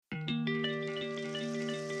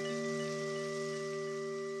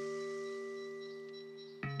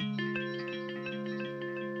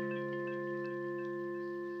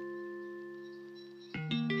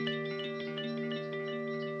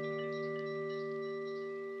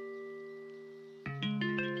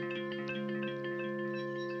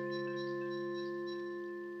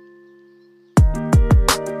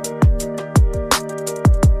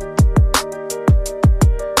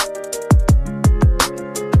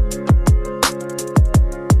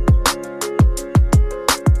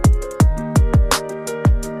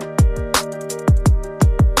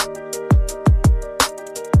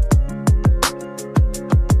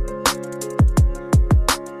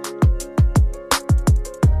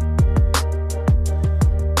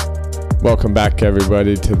Welcome back,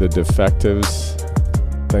 everybody, to the Defectives.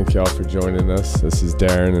 Thank y'all for joining us. This is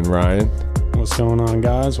Darren and Ryan. What's going on,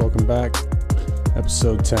 guys? Welcome back.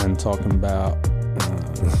 Episode 10, talking about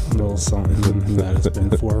a little something that has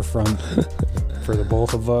been forefront for the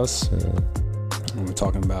both of us. And we're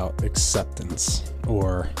talking about acceptance,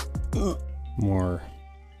 or more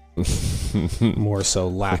so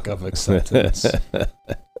lack of acceptance.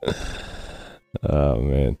 Oh,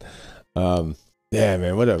 man. Yeah,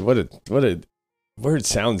 man, what a word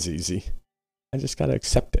sounds easy. I just got to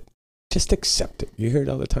accept it. Just accept it. You hear it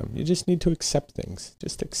all the time. You just need to accept things.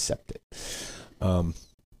 Just accept it.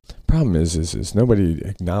 Problem is nobody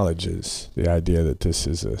acknowledges the idea that this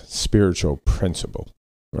is a spiritual principle,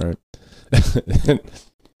 right?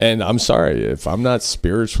 And I'm sorry, if I'm not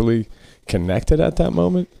spiritually connected at that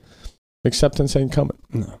moment, acceptance ain't coming.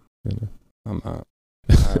 No, you know? I'm not.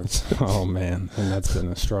 Oh, man, and that's been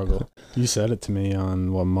a struggle. You said it to me on,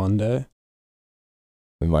 Monday?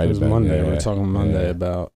 It might have been. Monday. Yeah, we were talking Monday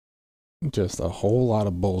about just a whole lot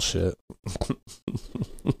of bullshit.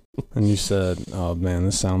 And you said, oh, man,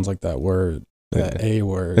 this sounds like that word, that A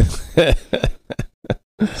word.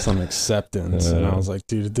 Some acceptance. And I was like,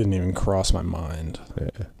 dude, it didn't even cross my mind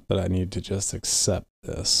that I need to just accept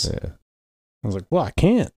this. Yeah. I was like, well, I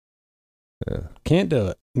can't. Yeah. Can't do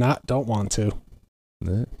it. Don't want to.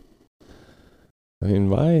 Yeah. I mean,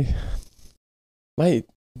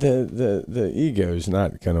 the ego is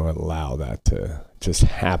not going to allow that to just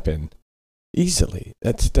happen easily.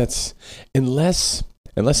 That's unless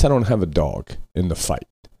I don't have a dog in the fight,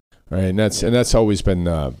 right? And that's always been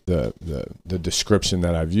the description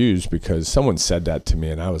that I've used, because someone said that to me,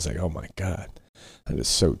 and I was like, oh my God, that is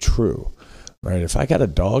so true, right? If I got a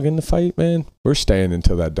dog in the fight, man, we're staying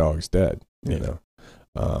until that dog's dead, you know,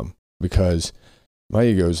 because my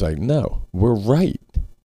ego is like, no, we're right.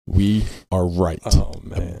 We are right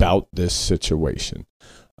about this situation.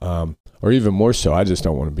 Or even more so, I just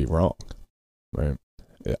don't want to be wrong, right?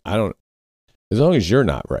 As long as you're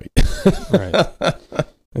not right. Right.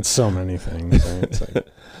 It's so many things, right? It's like,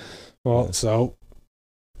 well, so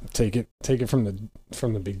take it from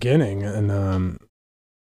the beginning, and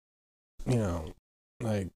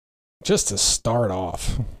like, just to start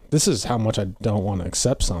off, this is how much I don't want to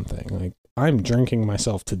accept something. Like, I'm drinking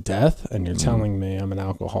myself to death, and you're telling me I'm an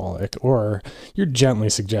alcoholic, or you're gently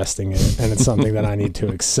suggesting it, and it's something that I need to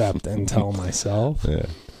accept and tell myself. Yeah.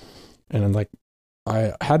 And I'm like,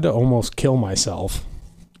 I had to almost kill myself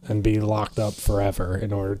and be locked up forever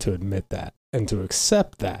in order to admit that and to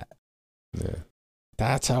accept that. Yeah.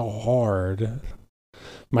 That's how hard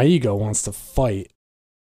my ego wants to fight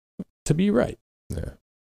to be right. Yeah.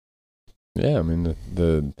 Yeah, I mean,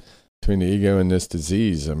 the between the ego and this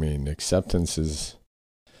disease, I mean, acceptance it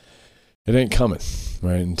ain't coming,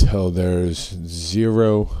 right? Until there's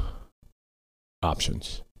zero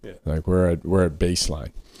options. Yeah. Like we're at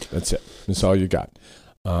baseline. That's it. That's all you got.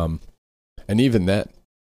 And even then,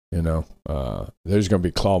 there's going to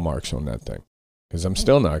be claw marks on that thing, because I'm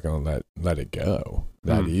still not going to let it go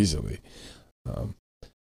that easily.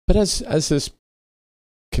 But as this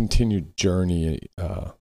continued journey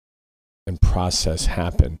and process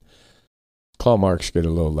happen, claw marks get a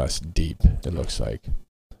little less deep, it looks like.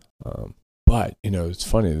 But, it's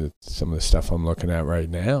funny that some of the stuff I'm looking at right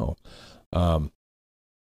now,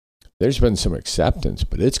 there's been some acceptance,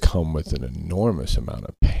 but it's come with an enormous amount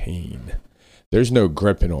of pain. There's no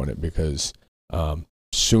gripping on it, because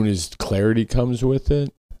soon as clarity comes with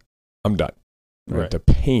it, I'm done. Right? The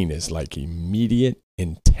pain is like immediate,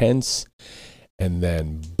 intense, and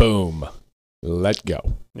then boom, let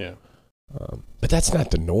go. Yeah. But that's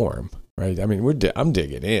not the norm, right? I mean, I'm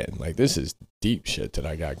digging in. Like, this is deep shit that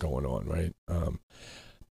I got going on, right?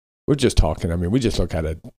 We're just talking. I mean, we just look at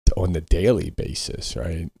it on the daily basis,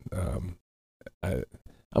 right? I'm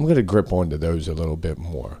going to grip onto those a little bit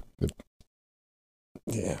more.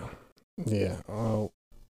 Yeah. Oh.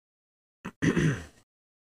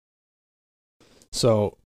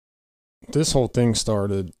 So this whole thing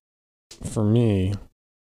started for me.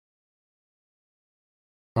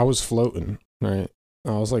 I was floating, right?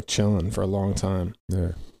 I was like chilling for a long time.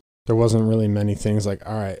 Yeah. There wasn't really many things like,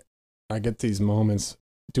 all right, I get these moments,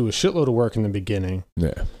 do a shitload of work in the beginning.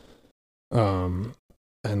 Yeah. And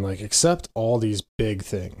like accept all these big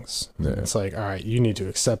things. Yeah. It's like, all right, you need to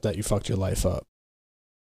accept that you fucked your life up.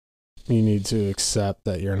 You need to accept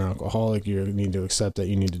that you're an alcoholic. You need to accept that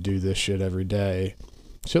you need to do this shit every day.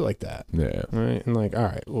 Shit like that. Yeah. Right? And like, all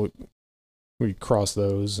right, well, we cross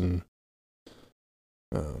those and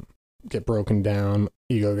get broken down.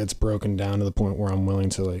 Ego gets broken down to the point where I'm willing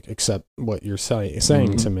to like accept what you're saying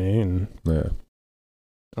to me. And yeah.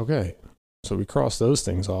 Okay. So we cross those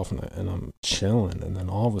things off, and I'm chilling. And then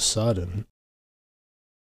all of a sudden,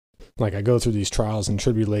 like, I go through these trials and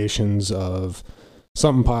tribulations of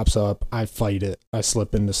something pops up, I fight it, I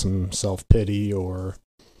slip into some self-pity or,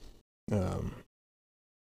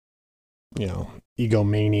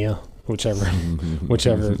 egomania,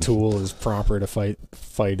 whichever tool is proper to fight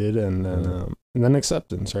it, and then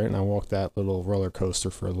acceptance, right? And I walk that little roller coaster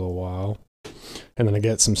for a little while, and then I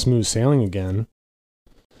get some smooth sailing again,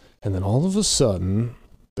 and then all of a sudden,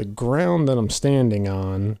 the ground that I'm standing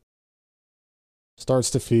on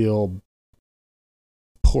starts to feel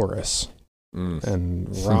porous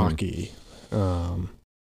and rocky.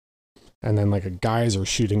 And then like a geyser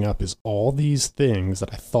shooting up is all these things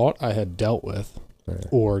that I thought I had dealt with,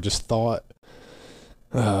 or just thought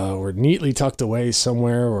were neatly tucked away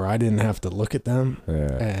somewhere where I didn't have to look at them.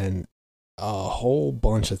 And a whole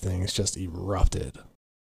bunch of things just erupted.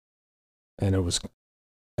 And it was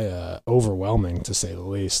overwhelming, to say the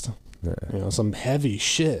least. Some heavy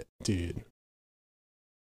shit, dude.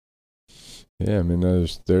 Yeah, I mean,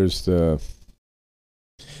 there's the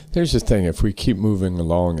thing. If we keep moving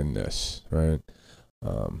along in this, right,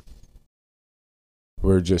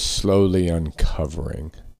 we're just slowly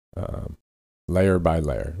uncovering, layer by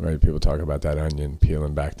layer, right? People talk about that onion,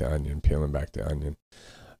 peeling back the onion.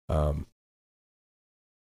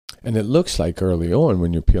 And it looks like early on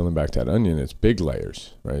when you're peeling back that onion, it's big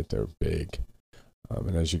layers, right? They're big.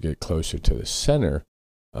 And as you get closer to the center,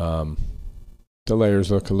 the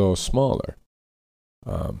layers look a little smaller.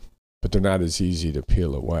 But they're not as easy to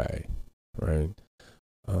peel away, right?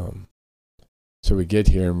 So we get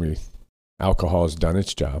here and alcohol's done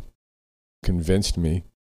its job, convinced me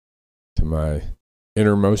to my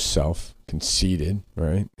innermost self, conceded,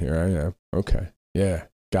 right? Here I am. Okay. Yeah,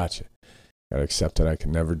 gotcha. Gotta accept that I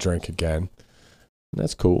can never drink again. And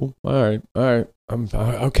that's cool. All right. I'm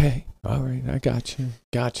okay. All right. I got you.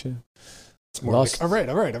 It's more like, all right.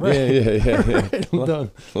 Yeah. Right, I'm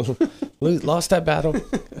done. Lost that battle.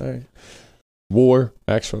 All right. War,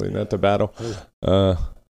 actually, not the battle.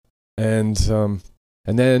 And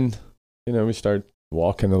then, we start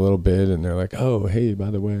walking a little bit, and they're like, oh, hey,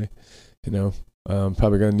 by the way,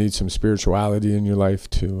 probably going to need some spirituality in your life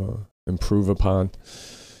to improve upon.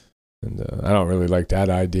 And I don't really like that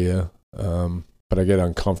idea, but I get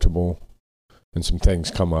uncomfortable, and some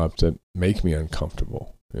things come up that make me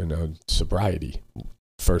uncomfortable. Sobriety,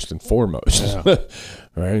 first and foremost,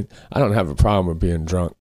 right? I don't have a problem with being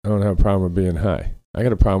drunk. I don't have a problem with being high. I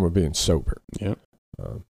got a problem with being sober. Yep.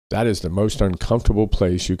 That is the most uncomfortable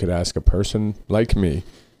place you could ask a person like me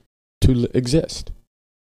to exist,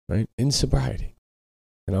 right? In sobriety.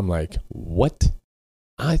 And I'm like, what?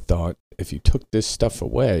 I thought if you took this stuff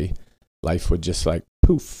away, life would just like,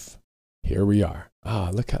 poof, here we are.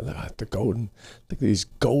 Look at the golden, look at these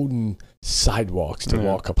golden sidewalks to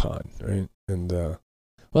walk upon, right? And,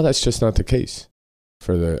 well, that's just not the case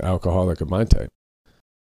for the alcoholic of my type.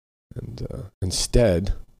 And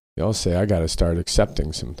instead, y'all say, I got to start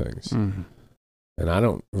accepting some things. Mm-hmm. And I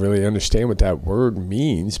don't really understand what that word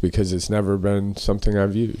means because it's never been something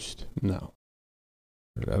I've used. No.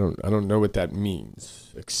 And I don't know what that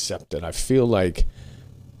means, except that I feel like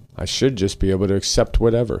I should just be able to accept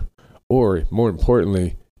whatever. Or, more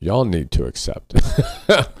importantly, y'all need to accept.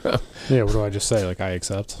 Yeah, what do I just say? Like, I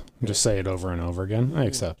accept? Just say it over and over again? I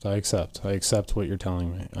accept what you're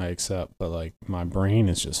telling me. I accept. But, like, my brain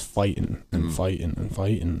is just fighting and fighting and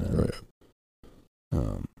fighting.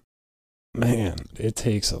 And, man, it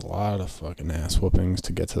takes a lot of fucking ass whoopings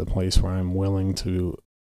to get to the place where I'm willing to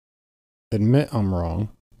admit I'm wrong.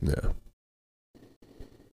 Yeah.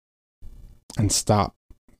 And stop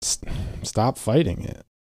fighting it.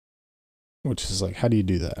 Which is like, how do you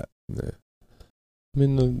do that? Yeah. I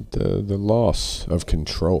mean, the loss of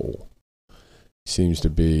control seems to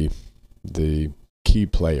be the key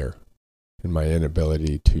player in my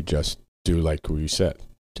inability to just do like we said.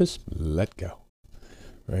 Just let go,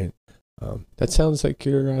 right? That sounds like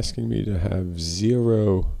you're asking me to have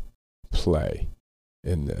zero play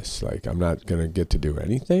in this. Like, I'm not going to get to do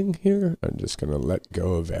anything here. I'm just going to let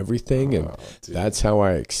go of everything. And that's how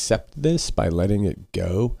I accept this, by letting it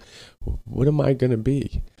go. What am I going to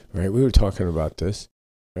be? Right? We were talking about this,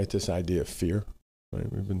 right? This idea of fear,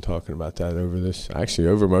 right? We've been talking about that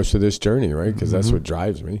over most of this journey, right? Because that's what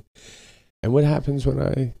drives me. And what happens when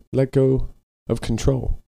I let go of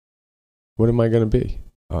control? What am I going to be?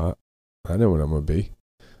 I know what I'm going to be.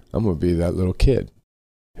 I'm going to be that little kid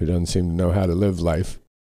who doesn't seem to know how to live life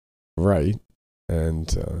right,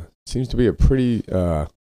 and seems to be a pretty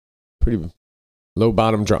low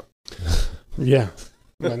bottom drunk. Yeah.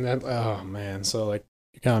 And that, oh man, so like,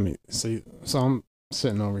 you got me. See, so I'm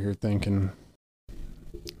sitting over here thinking,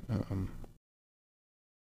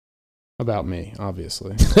 About me,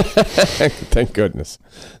 obviously. Thank goodness.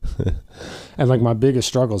 And like my biggest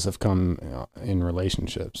struggles have come in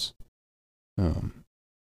relationships.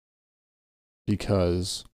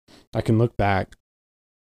 Because I can look back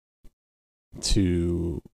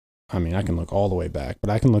to, I can look all the way back,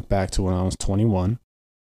 but I can look back to when I was 21,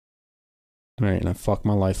 right? And I fucked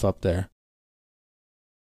my life up there.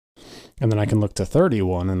 And then I can look to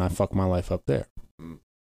 31 and I fucked my life up there.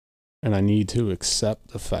 And I need to accept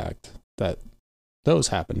the fact that those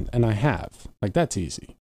happened, and I have. Like, that's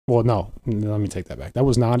easy. Well, no, let me take that back. That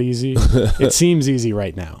was not easy. It seems easy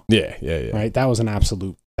right now. Yeah. Right? That was an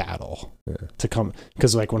absolute battle to come.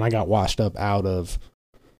 Because, like, when I got washed up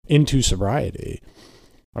into sobriety,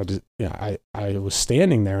 I was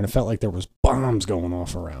standing there, and it felt like there was bombs going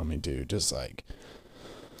off around me, dude. Just like,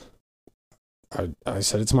 I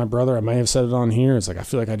said it to my brother. I may have said it on here. It's like, I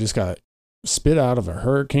feel like I just got spit out of a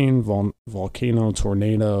hurricane, volcano,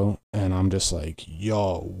 tornado, and I'm just like,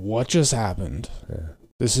 yo, what just happened? Yeah.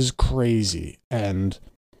 This is crazy. And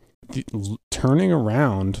turning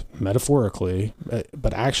around, metaphorically,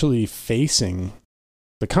 but actually facing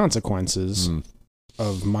the consequences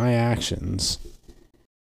of my actions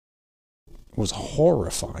was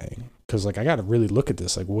horrifying. Because, like, I got to really look at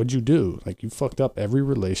this. Like, what'd you do? Like, you fucked up every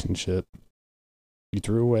relationship. You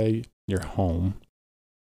threw away your home.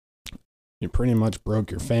 You pretty much broke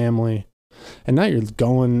your family. And now you're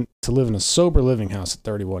going to live in a sober living house at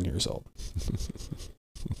 31 years old.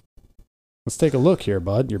 Let's take a look here,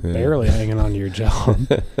 bud. You're barely hanging on to your job.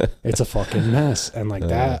 It's a fucking mess. And like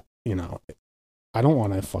that, I don't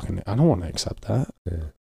want to accept that. Yeah.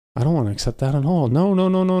 I don't want to accept that at all. No.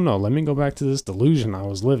 Let me go back to this delusion I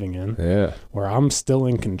was living in where I'm still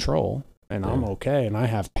in control and I'm okay and I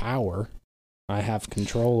have power. I have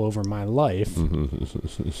control over my life.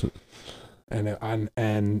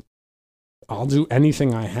 And I'll do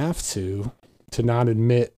anything I have to not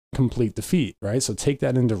admit complete defeat, right? So take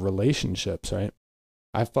that into relationships, right?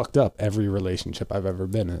 I fucked up every relationship I've ever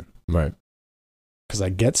been in. Right. Because I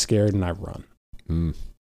get scared and I run.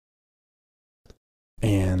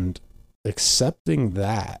 And accepting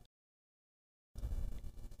that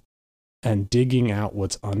and digging out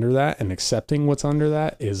what's under that and accepting what's under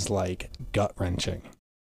that is like gut-wrenching.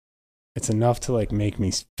 It's enough to like make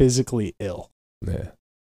me physically ill. Yeah.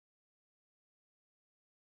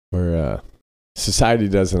 Where society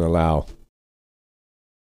doesn't allow.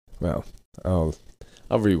 Well, I'll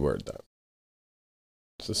reword that.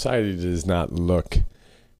 Society does not look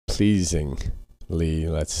pleasingly,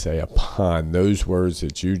 let's say, upon those words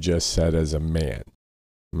that you just said as a man,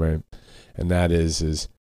 right? And that is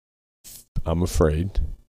I'm afraid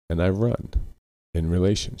and I run in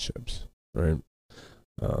relationships, right?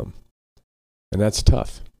 And that's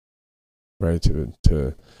tough, right?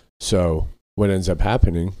 So what ends up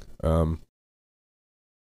happening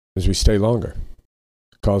is we stay longer,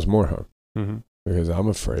 cause more harm, because I'm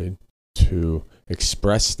afraid to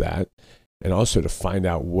express that and also to find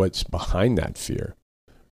out what's behind that fear,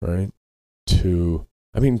 right?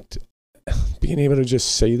 Being able to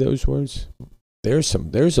just say those words, there's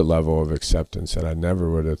a level of acceptance that I never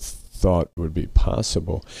would have thought would be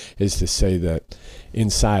possible, is to say that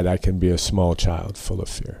inside I can be a small child full of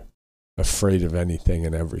fear, afraid of anything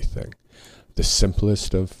and everything, the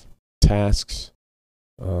simplest of tasks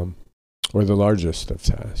or the largest of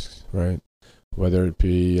tasks, right? Whether it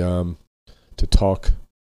be to talk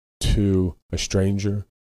to a stranger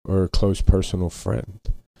or a close personal friend,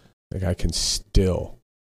 like I can still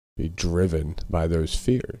be driven by those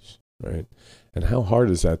fears, right? And how hard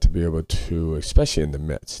is that to be able to, especially in the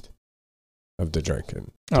midst of the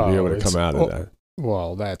drinking, to be able to come out of that?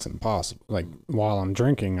 Well, that's impossible. Like, while I'm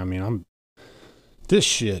drinking, this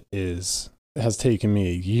shit has taken me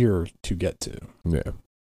a year to get to. Yeah.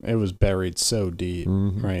 It was buried so deep,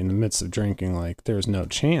 right? In the midst of drinking, like, there's no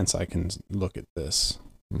chance I can look at this.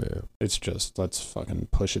 Yeah. It's just, let's fucking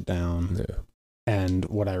push it down. Yeah. And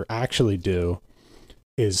what I actually do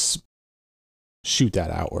is shoot that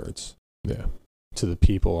outwards. Yeah. To the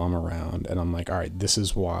people I'm around. And I'm like, all right, this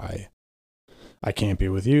is why I can't be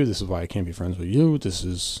with you. This is why I can't be friends with you.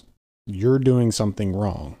 You're doing something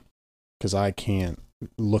wrong. Because I can't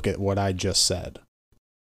look at what I just said.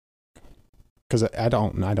 Because I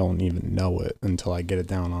don't even know it until I get it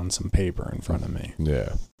down on some paper in front of me.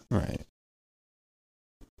 Yeah. Right.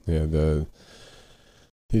 Yeah,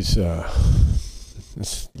 this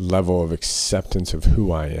level of acceptance of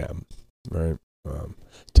who I am, right?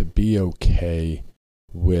 To be okay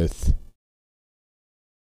with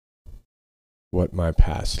what my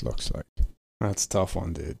past looks like. That's a tough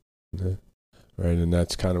one, dude. Yeah. right? And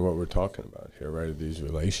that's kind of what we're talking about here, right? These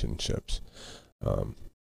relationships, and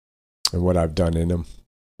what I've done in them,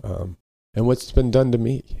 and what's been done to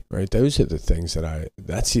me, right? Those are the things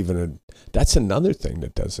that's another thing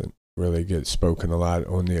that doesn't really get spoken a lot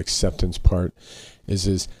on the acceptance part,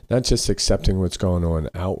 is not just accepting what's going on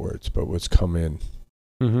outwards, but what's come in,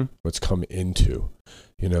 what's come into,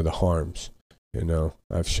 the harms.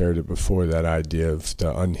 I've shared it before, that idea of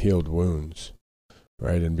the unhealed wounds,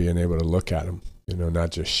 right? And being able to look at them,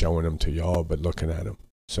 not just showing them to y'all, but looking at them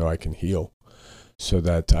so I can heal, so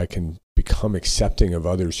that I can become accepting of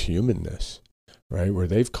others' humanness, right? Where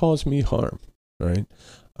they've caused me harm, right?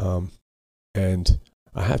 And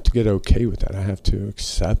I have to get okay with that. I have to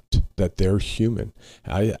accept that they're human.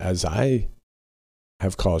 As I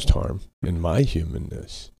have caused harm in my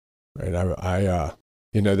humanness, right?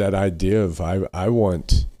 That idea of I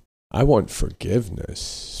want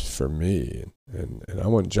forgiveness for me, and I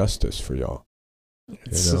want justice for y'all.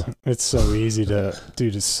 It's so easy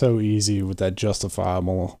dude, it's so easy with that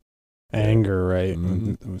justifiable anger, right?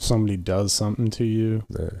 When somebody does something to you,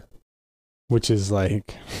 which is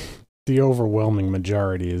like the overwhelming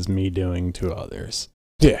majority is me doing to others.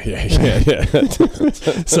 Yeah.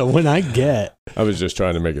 So when I was just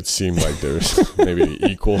trying to make it seem like there's maybe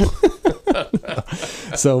equal.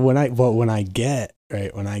 So when I get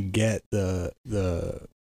the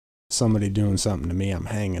somebody doing something to me, I'm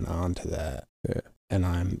hanging on to that. Yeah. And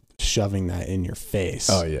I'm shoving that in your face.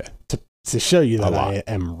 Oh yeah. To show you that I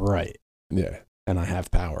am right. Yeah. And I have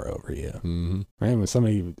power over you. Mm-hmm. Right? When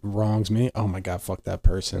somebody wrongs me, oh my God, fuck that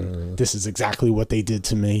person. This is exactly what they did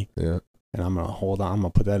to me. Yeah. And I'm going to hold on. I'm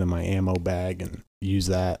going to put that in my ammo bag and use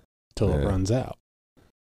that till it runs out.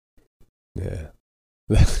 Yeah.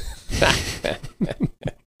 Yeah.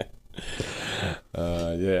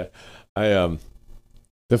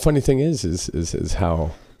 The funny thing is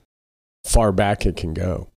how far back it can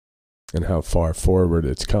go and how far forward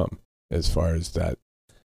it's come, as far as that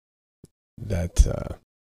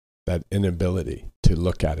inability to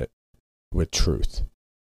look at it with truth,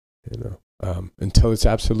 until it's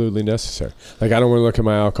absolutely necessary. Like, I don't want to look at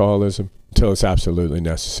my alcoholism until it's absolutely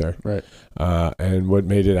necessary. Right. And what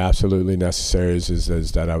made it absolutely necessary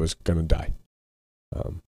is that I was going to die.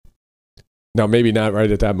 Now, maybe not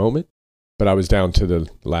right at that moment, but I was down to the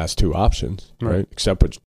last two options, right? Except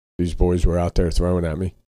what these boys were out there throwing at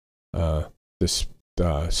me, this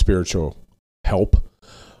spiritual help,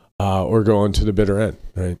 or going to the bitter end,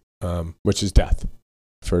 right? Which is death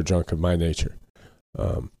for a drunk of my nature.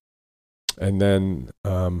 And then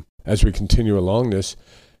as we continue along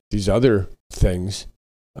these other things,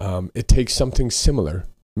 it takes something similar,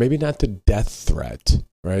 maybe not the death threat,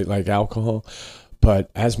 right? Like alcohol,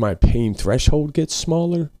 but as my pain threshold gets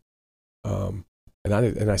smaller, and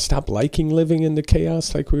I stop liking living in the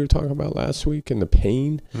chaos like we were talking about last week, and the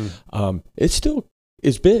pain, it still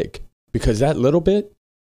is big, because that little bit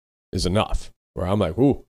is enough where I'm like,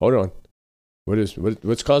 ooh, hold on.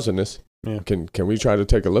 What's causing this? Yeah. Can we try to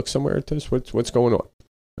take a look somewhere at this? What's going on?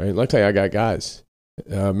 Right? Luckily, I got guys,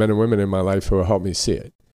 men and women in my life who will help me see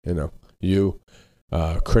it. You,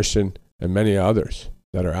 Christian, and many others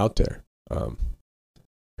that are out there,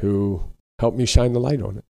 who help me shine the light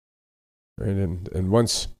on it. Right? And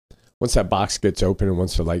once that box gets open and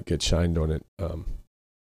once the light gets shined on it,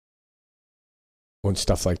 when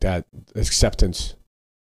stuff like that, acceptance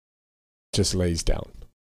just lays down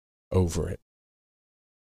over it.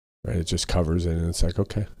 Right? It just covers it, and it's like,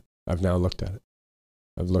 okay, I've now looked at it.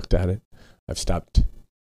 I've stopped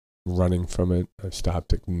running from it. I've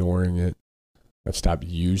stopped ignoring it. I've stopped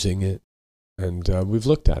using it. And we've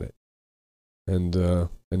looked at it. And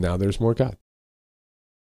now there's more God.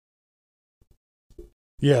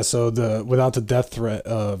 Yeah, so without the death threat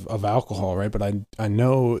of alcohol, right? But I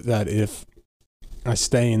know that if I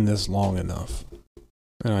stay in this long enough,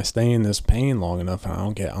 and I stay in this pain long enough, and I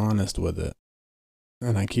don't get honest with it,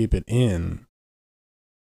 and I keep it in,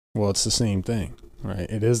 well, it's the same thing, right?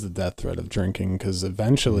 It is the death threat of drinking, because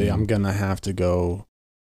eventually I'm going to have to go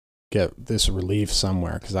get this relief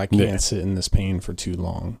somewhere, because I can't sit in this pain for too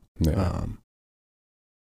long. Yeah.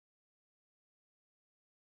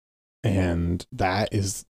 And that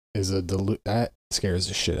is that scares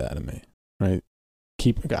the shit out of me, right?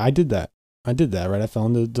 I did that, right? I fell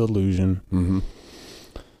into delusion. Mm-hmm.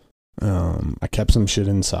 I kept some shit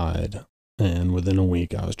inside, and within a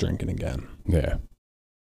week I was drinking again. Yeah.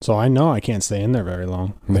 So I know I can't stay in there very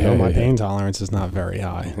long. I know my pain tolerance is not very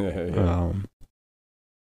high.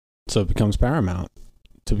 So it becomes paramount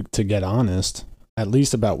to get honest, at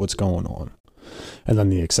least about what's going on. And then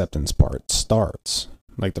the acceptance part starts.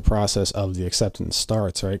 Like the process of the acceptance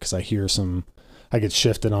starts, right? Because I hear some I get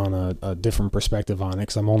shifted on a different perspective on it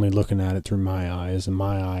because I'm only looking at it through my eyes, and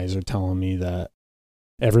my eyes are telling me that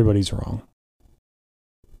everybody's wrong.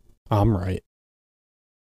 I'm right.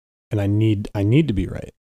 And I need to be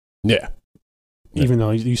right. Yeah. Even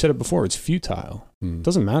though you said it before, it's futile. Mm. It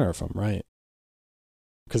doesn't matter if I'm right.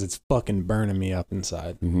 Because it's fucking burning me up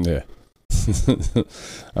inside. Yeah.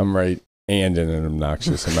 I'm right and in an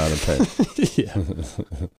obnoxious amount of pain. Yeah.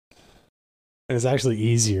 And it's actually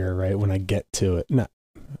easier, right, when I get to it. No,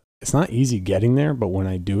 it's not easy getting there, but when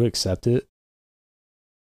I do accept it,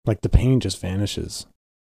 like the pain just vanishes.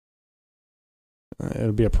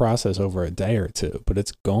 It'll be a process over a day or two, but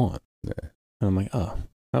it's gone. Yeah. And I'm like, oh,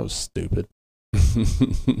 that was stupid.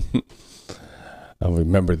 I'll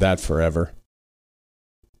remember that forever.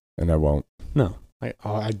 And I won't. No,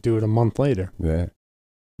 I do it a month later. Yeah.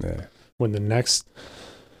 Yeah. When the next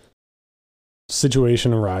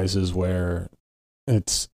situation arises where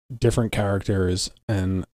it's different characters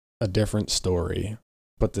and a different story,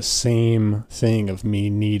 but the same thing of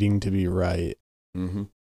me needing to be right,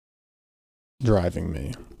 driving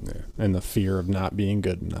me, and the fear of not being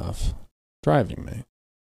good enough driving me.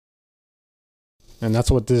 And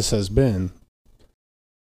that's what this has been.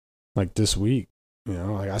 Like this week, you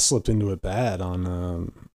know, like I slipped into it bad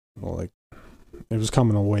on, it was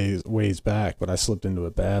coming a ways back, but I slipped into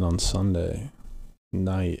it bad on Sunday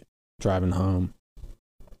night driving home.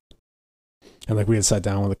 And like we had sat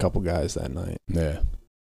down with a couple guys that night. Yeah.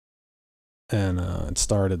 And it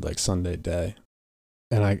started like Sunday day.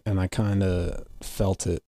 And I kind of felt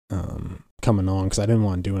it coming on because I didn't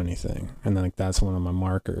want to do anything. And then like that's one of my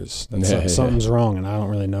markers. Something's wrong and I don't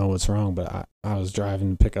really know what's wrong, but I was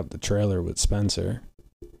driving to pick up the trailer with Spencer.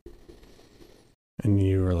 And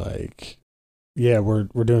you were like, yeah, we're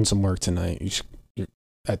doing some work tonight. You're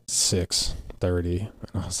at 6:30. And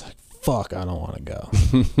I was like, fuck, I don't want to go.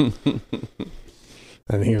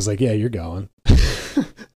 And he was like, yeah, you're going.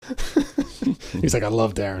 He's like, I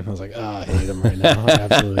love Darren. I was like, I hate him right now. I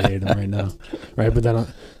absolutely hate him right now. Right. But then,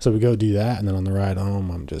 so we go do that. And then on the ride home,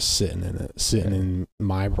 I'm just sitting in it, sitting in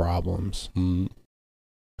my problems,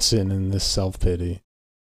 sitting in this self-pity.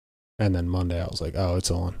 And then Monday, I was like, oh,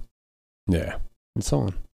 it's on. Yeah. It's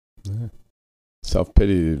on. Yeah.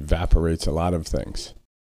 Self-pity evaporates a lot of things.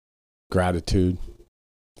 Gratitude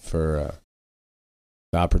for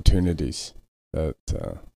the opportunities that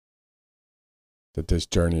this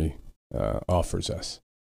journey offers us,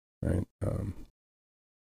 right?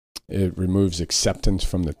 It removes acceptance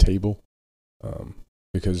from the table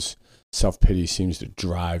because self-pity seems to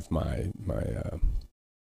drive my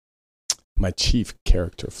chief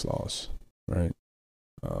character flaws, right?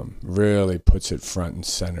 Really puts it front and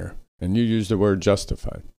center. And you use the word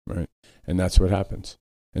justified, right? And that's what happens.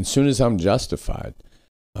 And as soon as I'm justified,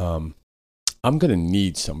 I'm going to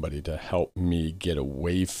need somebody to help me get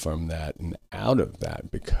away from that and out of that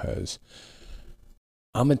because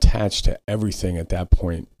I'm attached to everything at that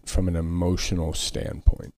point from an emotional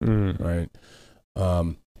standpoint, right?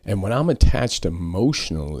 And when I'm attached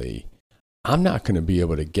emotionally, I'm not going to be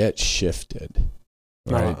able to get shifted,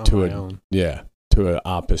 right? To an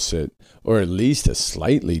opposite or at least a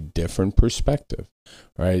slightly different perspective,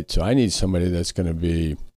 right? So I need somebody that's going to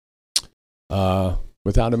be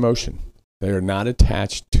without emotion. They are not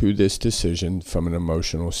attached to this decision from an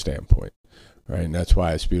emotional standpoint, right? And that's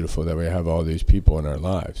why it's beautiful that we have all these people in our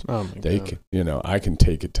lives. Oh my God. Can, I can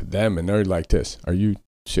take it to them and they're like this, are you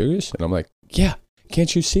serious? And I'm like, yeah,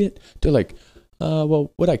 can't you see it? They're like,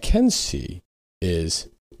 well, what I can see is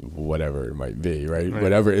whatever it might be, right?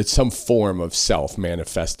 Whatever, it's some form of self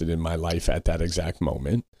manifested in my life at that exact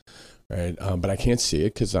moment, right? But I can't see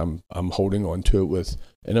it because I'm holding on to it with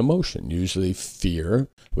an emotion, usually fear,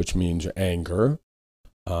 which means anger,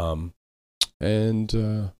 and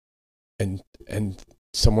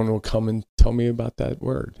someone will come and tell me about that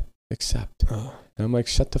word, accept, and I'm like,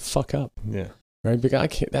 shut the fuck up, right? Because I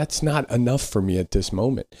can't. That's not enough for me at this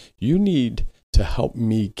moment. You need to help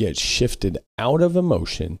me get shifted out of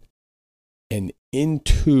emotion and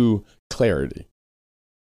into clarity,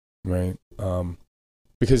 right?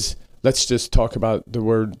 Because let's just talk about the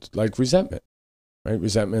word like resentment, right?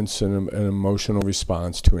 Resentment's an emotional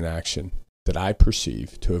response to an action that I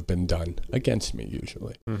perceive to have been done against me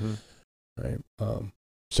usually, right?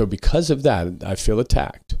 So because of that, I feel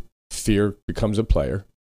attacked. Fear becomes a player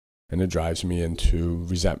and it drives me into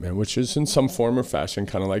resentment, which is in some form or fashion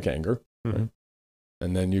kind of like anger, right?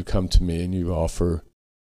 And then you come to me and you offer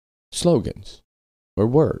slogans or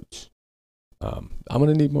words. I'm going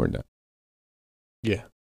to need more than that. Yeah.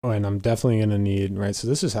 Oh, and I'm definitely going to need, right? So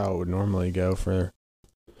this is how it would normally go for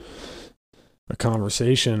a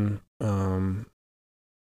conversation.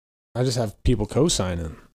 I just have people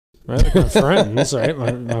co-signing. Right? Like my friends, right?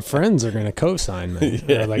 My friends are going to co-sign me.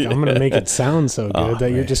 They're like, I'm going to make it sound so good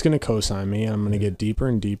that you're just going to co-sign me. And I'm going to get deeper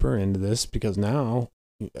and deeper into this because now,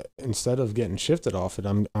 instead of getting shifted off it,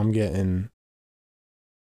 I'm getting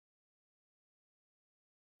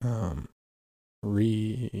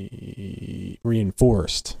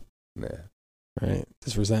reinforced. Yeah. Right?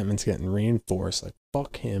 This resentment's getting reinforced. Like,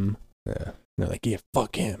 fuck him. Yeah. And they're like, yeah,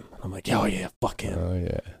 fuck him. And I'm like, oh yeah, fuck him. Oh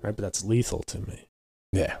yeah. Right? But that's lethal to me.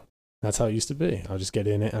 Yeah. That's how it used to be. I'll just get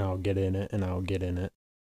in it and I'll get in it and I'll get in it.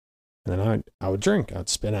 And then I would drink. I'd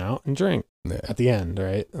spin out and drink at the end,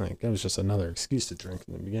 right? Like, it was just another excuse to drink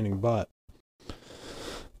in the beginning. But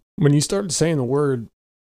when you started saying the word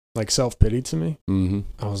like self-pity to me,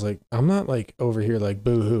 I was like, I'm not like over here like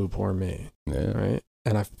boo-hoo, poor me. Yeah. Right?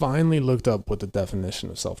 And I finally looked up what the definition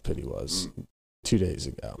of self-pity was 2 days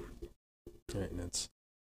ago. Right, and it's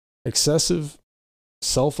excessive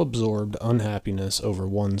self-absorbed unhappiness over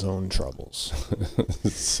one's own troubles.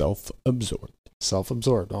 Self-absorbed.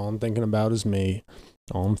 Self-absorbed. All I'm thinking about is me.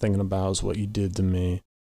 All I'm thinking about is what you did to me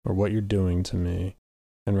or what you're doing to me.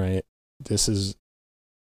 And right, this is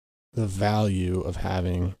the value of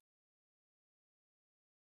having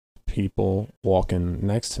people walking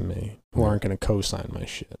next to me who aren't going to co-sign my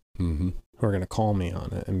shit. Who are going to call me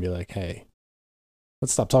on it and be like, hey,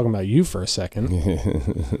 let's stop talking about you for a second.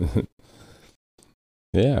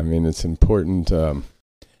 Yeah, I mean, it's important.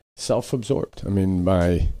 Self-absorbed. I mean,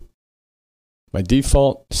 my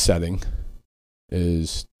default setting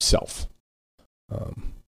is self.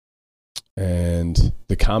 And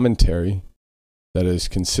the commentary that is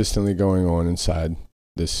consistently going on inside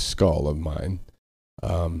this skull of mine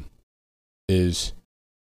is,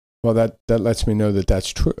 well, that lets me know that that's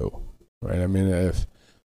true, right? I mean, I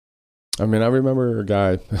remember a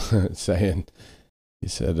guy saying, he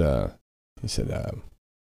said,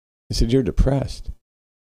 you're depressed.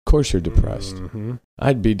 Of course you're depressed.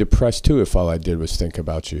 I'd be depressed too if all I did was think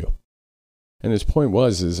about you. And his point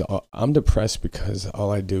is I'm depressed because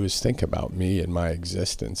all I do is think about me and my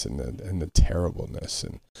existence and the terribleness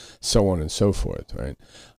and so on and so forth, right?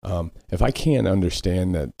 If I can't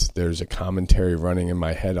understand that there's a commentary running in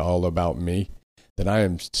my head all about me, then I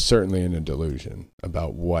am certainly in a delusion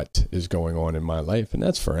about what is going on in my life. And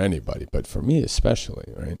that's for anybody, but for me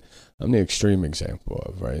especially, right? I'm the extreme example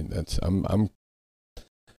of, right?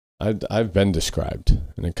 I've been described,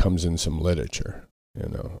 and it comes in some literature,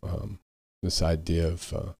 this idea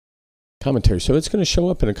of commentary. So it's going to show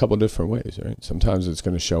up in a couple different ways, right? Sometimes it's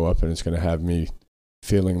going to show up and it's going to have me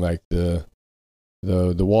feeling like the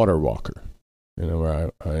water walker,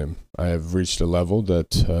 where I have reached a level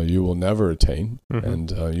that you will never attain,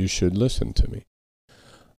 and you should listen to me.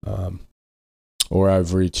 Or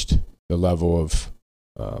I've reached the level of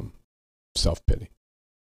self-pity.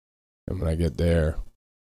 And when I get there,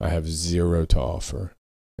 I have zero to offer,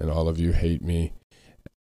 and all of you hate me.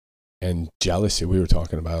 And jealousy, we were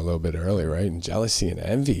talking about a little bit earlier, right? And jealousy and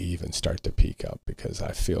envy even start to peak up because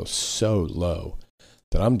I feel so low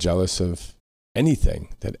that I'm jealous of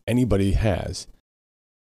anything that anybody has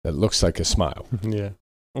that looks like a smile. Yeah.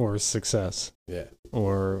 Or success. Yeah.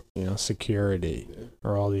 Or, security. Yeah.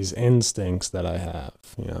 Or all these instincts that I have,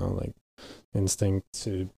 like instinct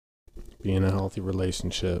to be in a healthy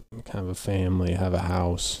relationship, have a family, have a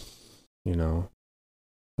house, The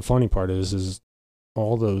funny part is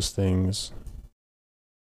all those things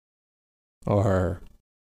are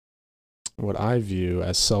what I view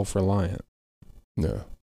as self-reliant. No.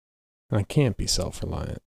 And I can't be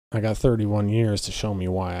self-reliant. I got 31 years to show me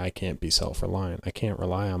why I can't be self-reliant. I can't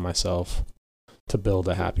rely on myself to build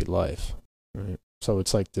a happy life. Right? So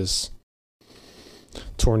it's like this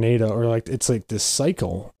tornado, or like it's like this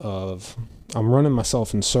cycle of I'm running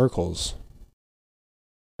myself in circles,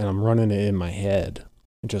 and I'm running it in my head,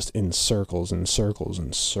 just in circles and circles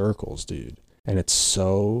and circles, dude. And it's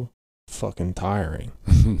so fucking tiring,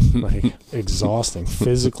 like exhausting,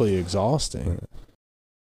 physically exhausting.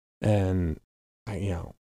 And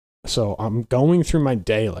so I'm going through my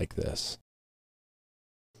day like this,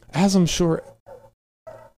 as I'm sure,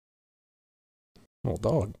 well,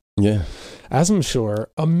 dog. Yeah. As I'm sure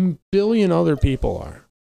a billion other people are,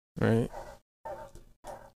 right?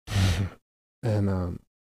 And,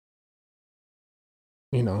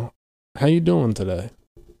 how you doing today?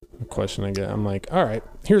 The question I get, I'm like, all right,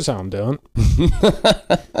 here's how I'm doing.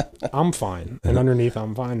 I'm fine. And underneath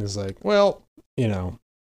I'm fine is like, well,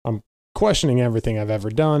 I'm questioning everything I've ever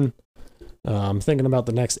done. I'm thinking about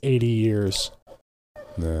the next 80 years.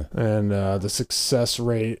 Yeah. And the success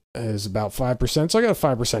rate is about 5%. So I got a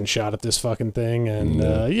 5% shot at this fucking thing. And,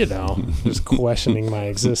 just questioning my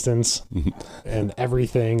existence and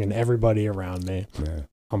everything and everybody around me. Yeah.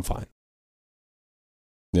 I'm fine.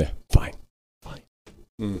 Yeah, fine.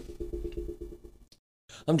 Mm.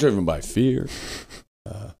 I'm driven by fear,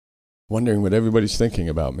 wondering what everybody's thinking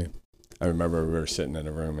about me. I remember we were sitting in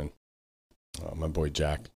a room and my boy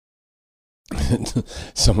Jack,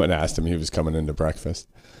 someone asked him, he was coming into breakfast,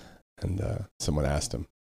 and someone asked him,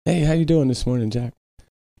 "Hey, how you doing this morning, Jack?"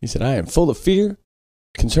 He said, "I am full of fear,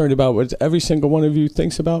 concerned about what every single one of you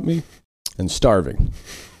thinks about me, and starving."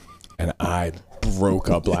 And I broke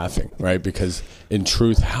up laughing, right? Because in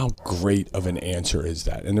truth, how great of an answer is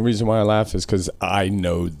that? And the reason why I laugh is because I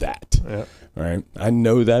know that, right? I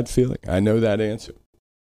know that feeling. I know that answer.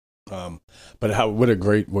 But what a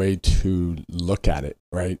great way to look at it,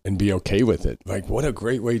 right? And be okay with it. Like, what a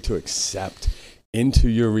great way to accept into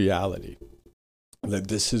your reality that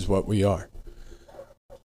this is what we are.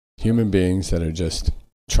 Human beings that are just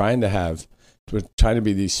trying to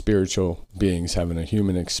be these spiritual beings having a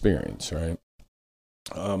human experience, right?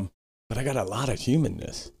 But I got a lot of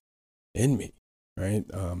humanness in me, right?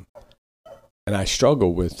 And I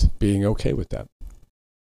struggle with being okay with that.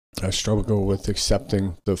 I struggle with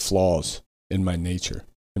accepting the flaws in my nature,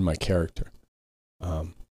 in my character.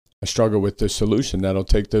 I struggle with the solution that'll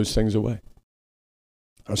take those things away.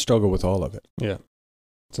 I struggle with all of it. Yeah.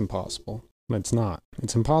 It's impossible. It's not.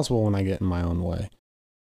 It's impossible when I get in my own way.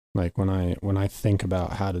 Like when I think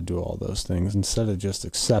about how to do all those things, instead of just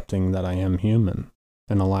accepting that I am human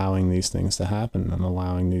and allowing these things to happen and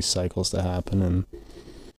allowing these cycles to happen, and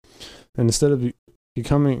instead of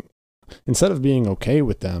being okay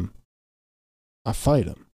with them, I fight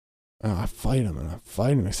them. I fight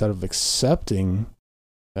them instead of accepting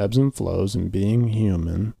ebbs and flows and being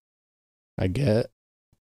human. I get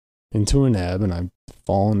into an ebb and I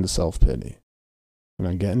fall into self-pity. And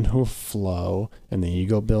I get into a flow and the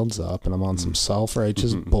ego builds up and I'm on some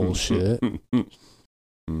self-righteous bullshit.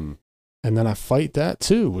 And then I fight that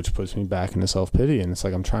too, which puts me back into self-pity. And it's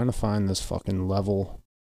like I'm trying to find this fucking level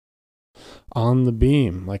on the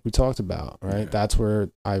beam, like we talked about, right? Yeah. That's where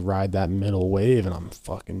I ride that middle wave and I'm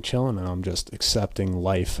fucking chilling and I'm just accepting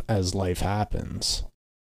life as life happens.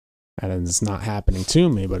 And it's not happening to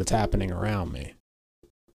me, but it's happening around me.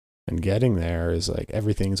 And getting there is like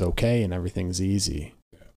everything's okay and everything's easy.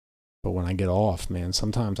 Yeah. But when I get off, man,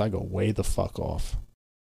 sometimes I go way the fuck off.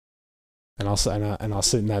 And I'll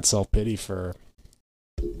sit in that self-pity for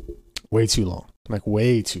way too long. Like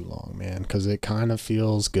way too long, man, because it kind of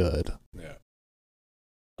feels good. Yeah.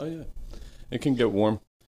 Oh yeah. It can get warm.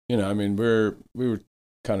 You know, I mean, we were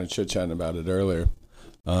kind of chit-chatting about it earlier,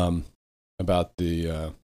 about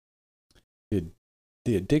the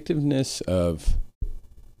addictiveness of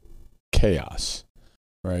chaos,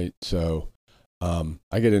 right? So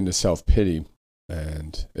I get into self-pity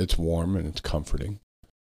and it's warm and it's comforting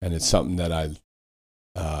and it's something that I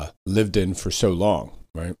lived in for so long,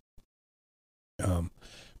 right?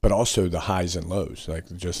 But also the highs and lows,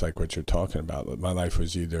 just like what you're talking about. My life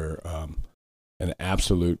was either an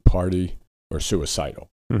absolute party or suicidal,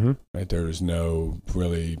 right? There was no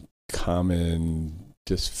really common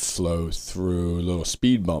just flow through little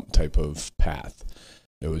speed bump type of path.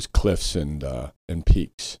 It was cliffs and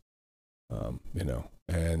peaks,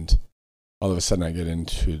 and all of a sudden I get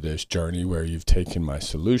into this journey where you've taken my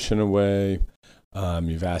solution away.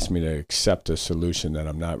 You've asked me to accept a solution that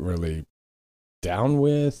I'm not really down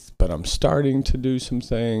with, but I'm starting to do some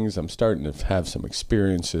things. I'm starting to have some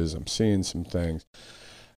experiences. I'm seeing some things.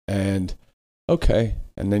 And okay.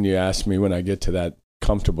 And then you ask me when I get to that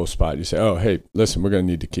comfortable spot, you say, "Oh, hey, listen, we're going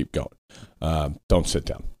to need to keep going. Don't sit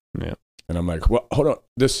down." Yeah. And I'm like, "Well, hold on.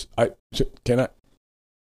 Can I?"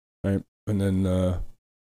 Right. And then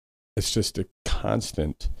it's just a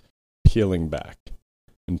constant peeling back.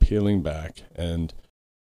 And,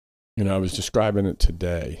 I was describing it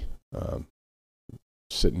today,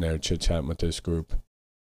 sitting there chit-chatting with this group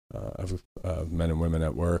of men and women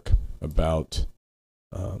at work about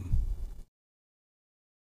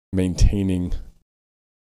maintaining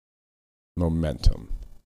momentum,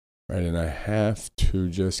 right? And I have to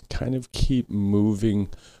just kind of keep moving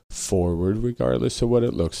forward regardless of what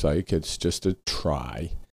it looks like. It's just a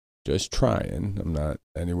try, just trying. I'm not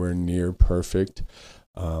anywhere near perfect.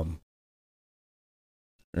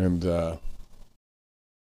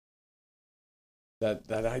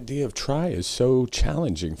 That idea of try is so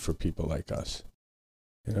challenging for people like us.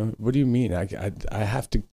 You know, what do you mean? I have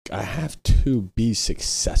to be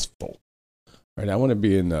successful, right? I want to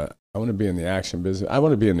be in the action business. I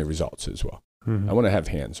want to be in the results as well. I want to have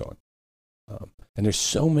hands on. And there's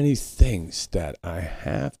so many things that I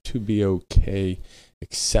have to be okay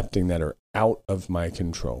accepting that are out of my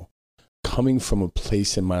control, coming from a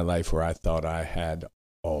place in my life where I thought I had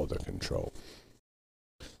all the control.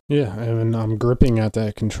 Yeah, and I'm gripping at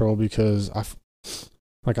that control because I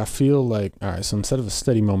feel like, all right, so instead of a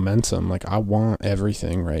steady momentum, like I want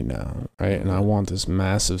everything right now, right? And I want this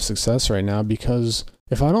massive success right now, because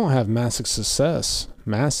if I don't have massive success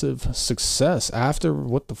after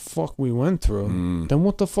what the fuck we went through, then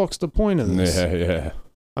what the fuck's the point of this? Yeah.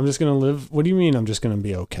 I'm just going to live. What do you mean I'm just going to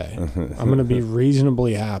be okay? I'm going to be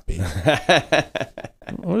reasonably happy.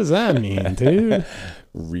 What does that mean, dude?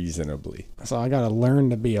 Reasonably. So I got to learn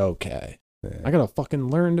to be okay. Yeah. I got to fucking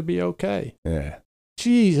learn to be okay. Yeah.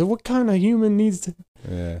 Jeez, what kind of human needs to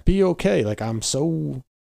be okay? Like, I'm so...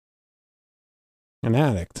 An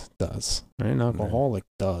addict does, right? An alcoholic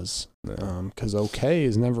does. Because okay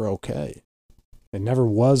is never okay. It never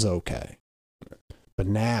was okay. But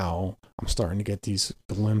now I'm starting to get these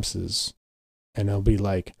glimpses, and it might be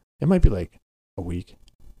like a week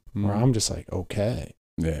where I'm just like, okay.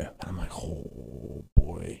 Yeah. And I'm like, oh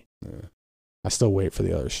boy. Yeah. I still wait for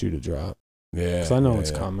the other shoe to drop. Yeah. Because I know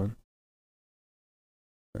it's coming.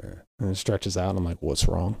 Yeah. And it stretches out. I'm like, what's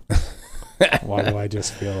wrong? Why do I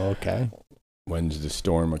just feel okay? When's the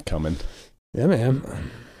storm coming? Yeah, man.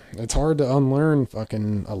 It's hard to unlearn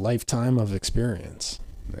fucking a lifetime of experience.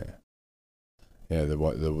 Yeah. Yeah,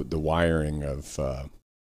 the wiring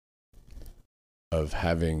of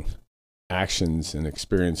having actions and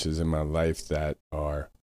experiences in my life that are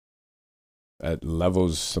at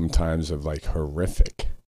levels sometimes of like horrific,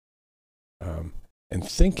 and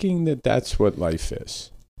thinking that that's what life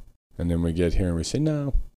is. And then we get here and we say,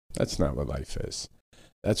 no, that's not what life is.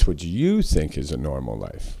 That's what you think is a normal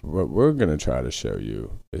life. What we're going to try to show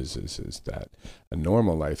you is that a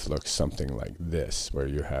normal life looks something like this, where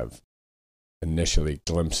you have initially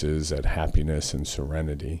glimpses at happiness and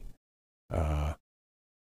serenity. And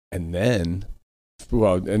then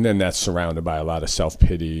that's surrounded by a lot of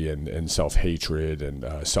self-pity and self-hatred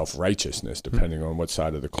and self-righteousness, depending on what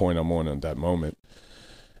side of the coin I'm on at that moment.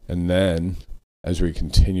 And then as we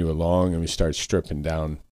continue along and we start stripping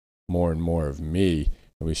down more and more of me,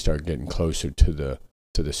 and we start getting closer to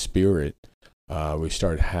the spirit, we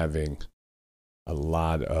start having a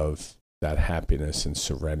lot of that happiness and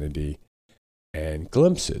serenity and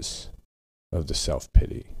glimpses of the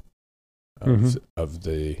self-pity, of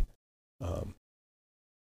the,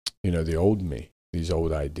 the old me, these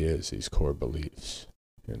old ideas, these core beliefs,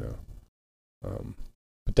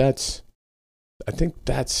 But I think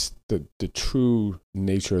that's the true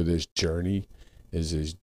nature of this journey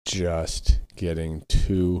is just getting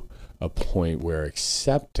to a point where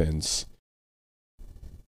acceptance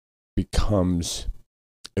becomes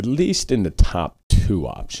at least in the top two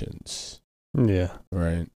options. Yeah.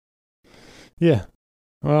 Right? Yeah.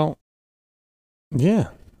 Well, yeah.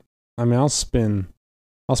 I mean, I'll spend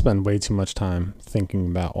way too much time thinking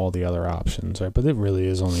about all the other options, right? But it really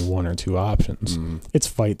is only one or two options. It's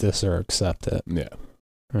fight this or accept it. Yeah.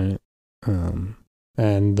 Right.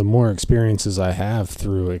 And the more experiences I have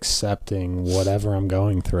through accepting whatever I'm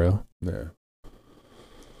going through, the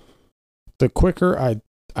quicker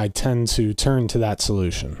I tend to turn to that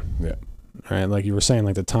solution. Yeah. Right. Like you were saying,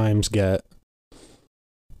 like the times get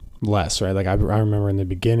less, right? Like I remember in the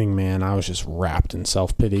beginning, man, I was just wrapped in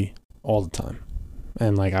self-pity all the time.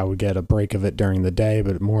 And like I would get a break of it during the day,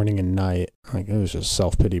 but morning and night, like it was just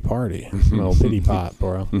self-pity party. Little pity pot,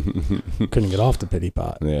 bro. Couldn't get off the pity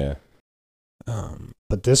pot. Yeah.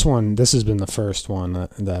 But this has been the first one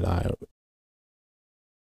that I,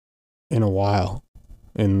 in a while,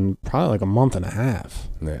 in probably like a month and a half.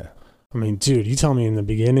 Yeah. I mean, dude, you tell me in the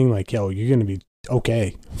beginning, like, yo, you're going to be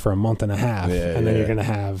okay for a month and a half. And then you're going to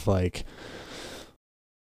have like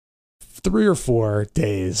 3 or 4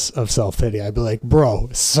 days of self-pity. I'd be like, bro,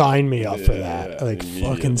 sign me up for that. Like,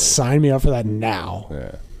 fucking sign me up for that now.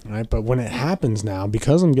 Yeah. Right. But when it happens now,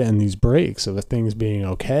 because I'm getting these breaks of things being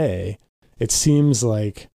okay, it seems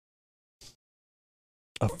like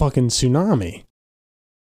a fucking tsunami.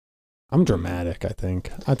 I'm dramatic, I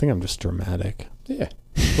think. I think I'm just dramatic. Yeah.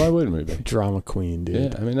 Why wouldn't we be? Drama queen,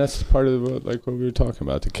 dude. Yeah. I mean, that's part of what we were talking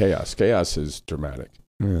about, the chaos. Chaos is dramatic.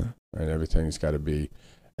 Yeah. Right? Everything's got to be,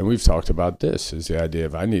 and we've talked about this, is the idea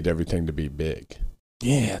of I need everything to be big.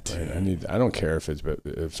 Yeah, dude. Right? I don't care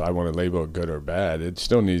if I want to label it good or bad, it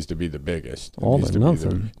still needs to be the biggest. It All needs or to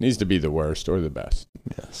nothing. Needs to be the worst or the best.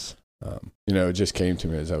 Yes. It just came to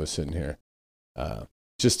me as I was sitting here.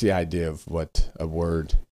 Just the idea of what a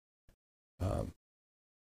word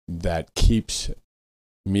that keeps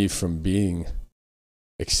me from being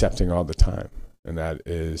accepting all the time. And that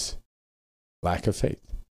is lack of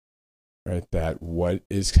faith, right? That what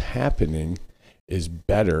is happening is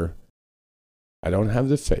better. I don't have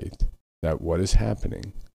the faith that what is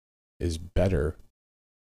happening is better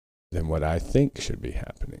than what I think should be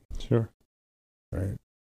happening. Sure. Right.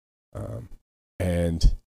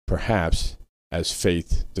 And perhaps as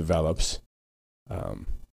faith develops,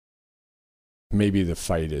 maybe the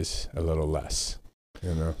fight is a little less,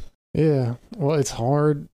 you know? Yeah. Well, it's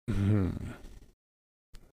hard.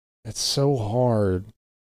 It's so hard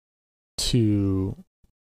to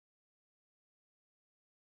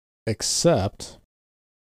accept,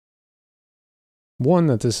 one,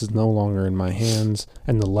 that this is no longer in my hands,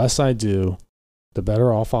 and the less I do, the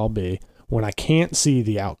better off I'll be when I can't see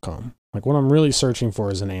the outcome. Like, what I'm really searching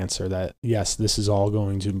for is an answer that, yes, this is all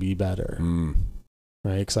going to be better.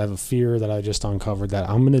 Right? Because I have a fear that I just uncovered that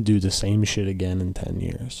I'm going to do the same shit again in 10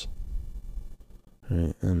 years.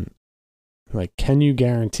 Right? And, like, can you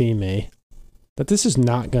guarantee me that this is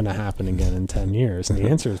not going to happen again in 10 years? And the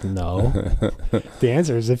answer is no. The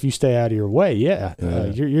answer is if you stay out of your way,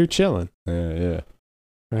 you're chilling. Yeah.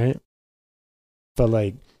 Right? But,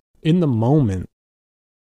 like, in the moment,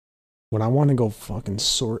 when I want to go fucking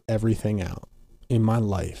sort everything out in my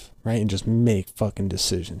life, right, and just make fucking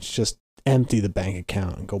decisions, just empty the bank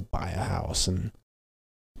account and go buy a house and,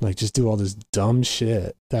 like, just do all this dumb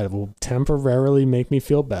shit that will temporarily make me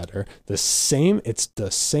feel better. It's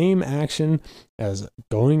the same action as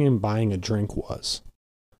going and buying a drink was.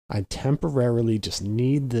 I temporarily just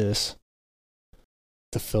need this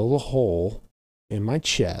to fill the hole in my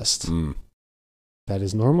chest that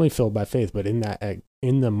is normally filled by faith, but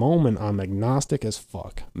in the moment, I'm agnostic as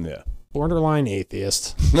fuck. Yeah. Borderline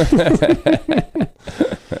atheist.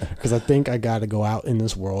 Because I think I got to go out in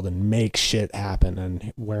this world and make shit happen.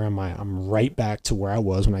 And where am I? I'm right back to where I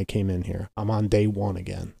was when I came in here. I'm on day one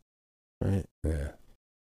again. Right?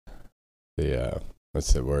 Yeah.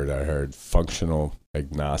 What's the word I heard? Functional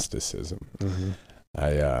agnosticism. Mm-hmm.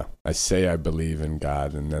 I say I believe in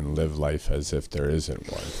God and then live life as if there isn't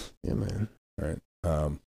one. Yeah, man. Right.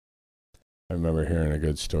 I remember hearing a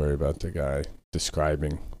good story about the guy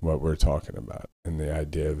describing what we're talking about and the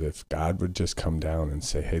idea of if God would just come down and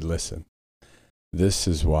say, hey, listen, this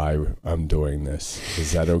is why I'm doing this.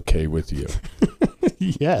 Is that okay with you?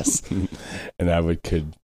 Yes. And I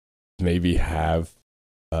could maybe I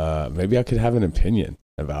could have an opinion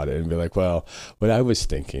about it and be like, well, what I was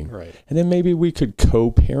thinking. Right. And then maybe we could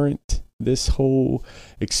co-parent this whole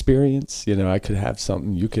experience. You know, I could have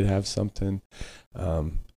something, you could have something.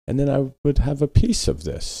 And then I would have a piece of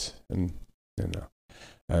this. And, you know,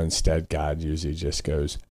 instead, God usually just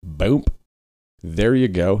goes, boom, there you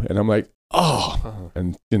go. And I'm like, oh. Uh-huh.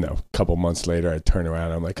 And, you know, a couple months later, I turn around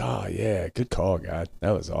and I'm like, oh, yeah, good call, God.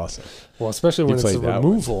 That was awesome. Well, especially when it's the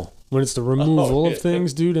removal. One. When it's the removal of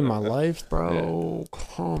things, dude, in my life, bro. Yeah.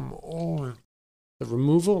 Come on. The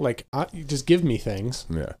removal, like, you just give me things.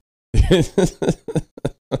 Yeah.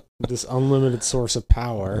 This unlimited source of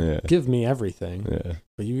power. Yeah. Give me everything. Yeah.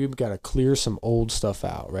 But you've got to clear some old stuff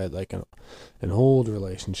out, right? Like an old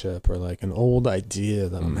relationship or like an old idea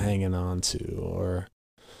that I'm hanging on to, or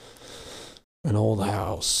an old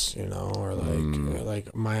house, you know, or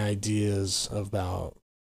like my ideas about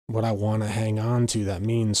what I want to hang on to that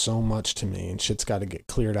means so much to me, and shit's got to get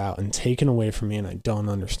cleared out and taken away from me, and I don't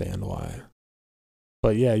understand why.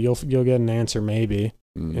 But yeah, you'll get an answer maybe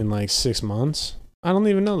in like 6 months. I don't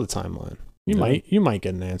even know the timeline. You might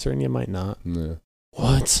get an answer and you might not. Yeah.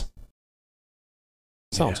 What?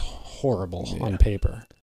 Sounds horrible on paper.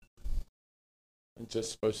 I'm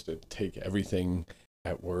just supposed to take everything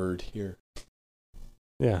at word here.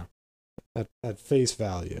 Yeah. At face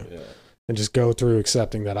value. Yeah. And just go through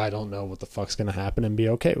accepting that I don't know what the fuck's going to happen and be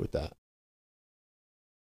okay with that.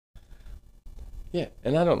 Yeah,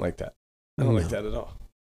 and I don't like that. I don't like that at all.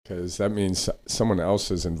 Because that means someone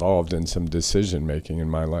else is involved in some decision making in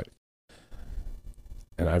my life.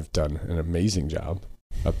 And I've done an amazing job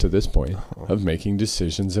up to this point of making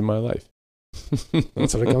decisions in my life.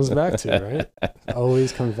 That's what it comes back to, right? It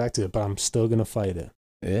always comes back to it, but I'm still going to fight it.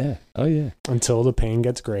 Yeah. Oh, yeah. Until the pain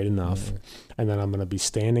gets great enough. Yeah. And then I'm going to be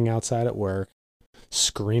standing outside at work,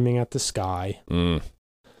 screaming at the sky.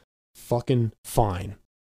 Fucking fine.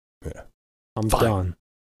 Yeah. I'm done.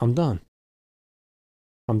 I'm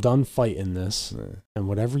done fighting this. Yeah. And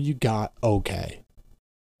whatever you got, okay.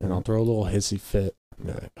 And I'll throw a little hissy fit. And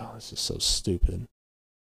be like, oh, this is so stupid.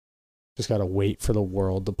 Just got to wait for the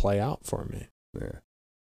world to play out for me. Yeah.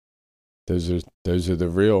 Those are the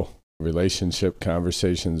real relationship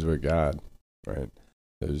conversations with God, right?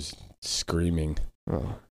 Those screaming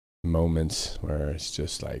moments where it's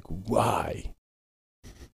just like, why?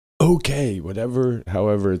 okay,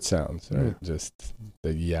 however it sounds, right? Yeah. Just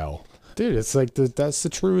the yell. Dude, it's like that's the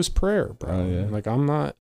truest prayer, bro. Oh, yeah. Like, I'm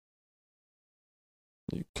not,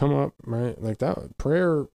 you come up, right? Like, that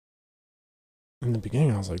prayer, in the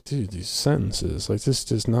beginning, I was like, dude, these sentences, like, this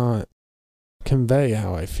does not convey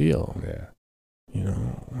how I feel. Yeah. You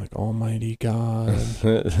know, like, Almighty God.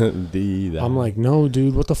 That. I'm like, no,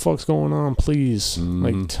 dude, what the fuck's going on? Please,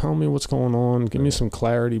 like, tell me what's going on. Give me some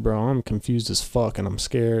clarity, bro. I'm confused as fuck, and I'm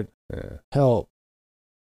scared. Yeah. Help.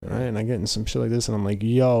 Right? And I get in some shit like this, and I'm like,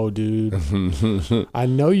 yo, dude, I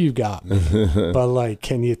know you got me, but, like,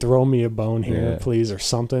 can you throw me a bone here, please, or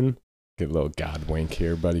something? Get a little God wink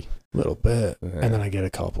here, buddy. A little bit. Yeah. And then I get a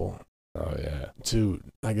couple. Oh, yeah. Dude,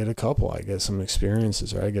 I get a couple. I get some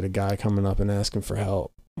experiences, right? I get a guy coming up and asking for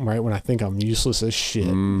help, right? When I think I'm useless as shit.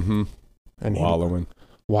 Mm-hmm. And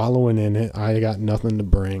Wallowing in it. I got nothing to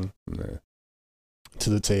bring Yeah. to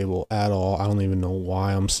the table at all. I don't even know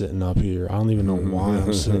why I'm sitting up here. I don't even know why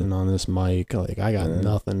I'm sitting on this mic. Like, I got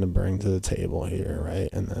nothing to bring to the table here, right?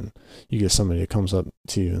 And then you get somebody that comes up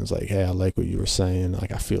to you and is like, hey, I like what you were saying.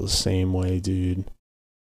 Like, I feel the same way, dude.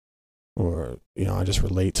 Or, you know, I just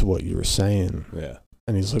relate to what you were saying. Yeah.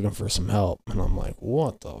 And he's looking for some help. And I'm like,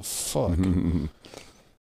 what the fuck?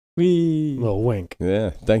 Wee. Little wink. Yeah.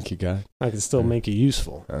 Thank you, God. I can still make you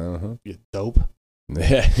useful. Uh-huh. You dope.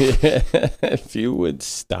 Yeah. If you would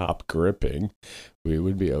stop gripping, we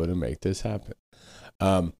would be able to make this happen.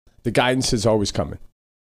 The guidance is always coming,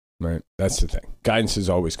 right? That's the thing. Guidance is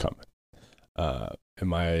always coming.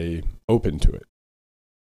 Am I open to it?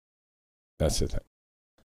 That's the thing.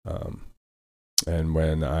 And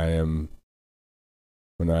when I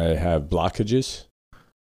have blockages,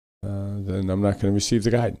 then I'm not going to receive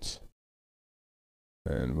the guidance.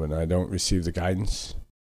 And when I don't receive the guidance,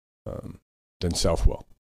 then self-will,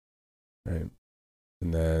 right?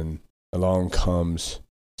 And then along comes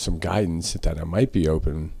some guidance that I might be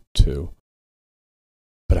open to,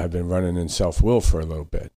 but I've been running in self-will for a little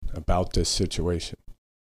bit about this situation.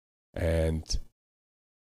 And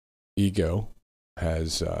ego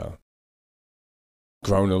has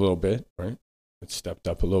grown a little bit, right? It's stepped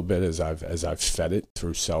up a little bit as I've fed it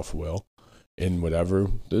through self-will in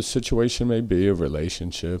whatever the situation may be, a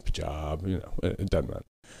relationship, job, you know, it doesn't matter.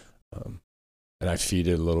 And I feed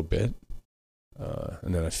it a little bit,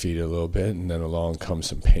 and then I feed it a little bit, and then along comes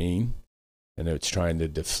some pain, and it's trying to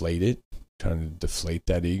deflate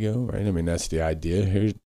that ego, right? I mean, that's the idea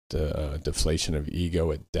here, the deflation of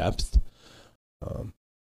ego at depth.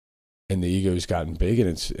 And the ego's gotten big, and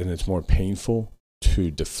it's more painful to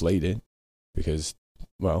deflate it because,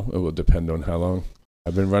 well, it will depend on how long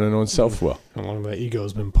I've been running on self-will. How long that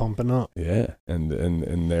ego's been pumping up. Yeah, and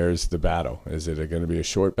there's the battle. Is it going to be a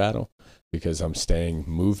short battle because I'm staying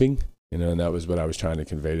moving? You know, and that was what I was trying to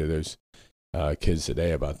convey to those kids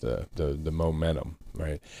today about the momentum,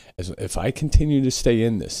 right? If I continue to stay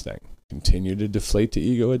in this thing, continue to deflate the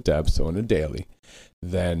ego at depth on a daily,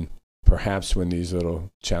 then perhaps when these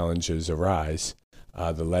little challenges arise,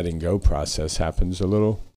 the letting go process happens a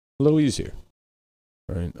little easier,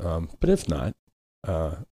 right? But if not,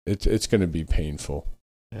 it's going to be painful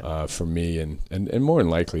for me and more than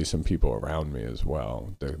likely some people around me as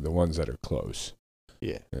well, the ones that are close.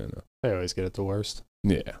 Yeah, you know. They always get it the worst.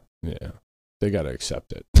 Yeah, they got to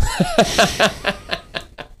accept it.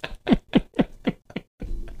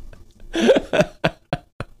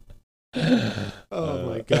 Oh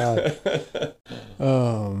my God.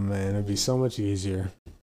 Oh man, it'd be so much easier.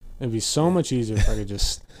 It'd be so much easier if I could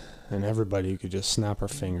just, and everybody could just snap our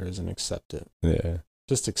fingers and accept it. Yeah.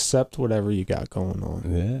 Just accept whatever you got going on.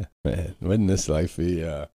 Yeah, man. Wouldn't this life be,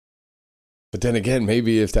 but then again,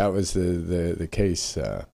 maybe if that was the case,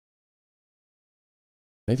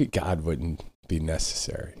 maybe God wouldn't be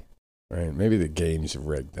necessary, right? Maybe the game's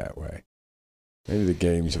rigged that way. Maybe the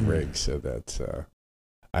game's rigged so that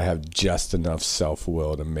I have just enough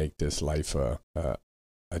self-will to make this life a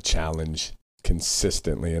challenge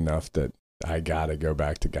consistently enough that I gotta go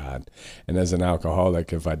back to God. And as an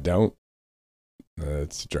alcoholic, if I don't,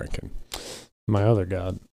 it's drinking. My other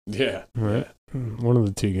God. Yeah. Right. Yeah. One of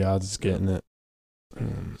the two gods is getting it.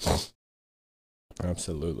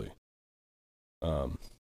 Absolutely.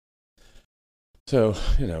 So,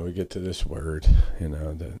 you know, we get to this word, you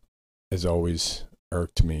know, that has always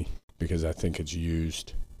irked me because I think it's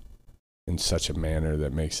used in such a manner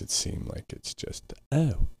that makes it seem like it's just,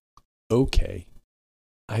 oh, okay,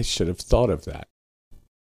 I should have thought of that.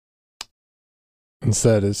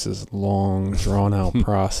 Instead, it's this long, drawn-out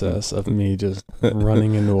process of me just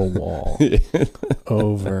running into a wall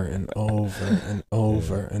over and over and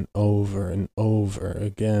over and over and over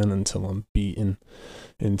again until I'm beaten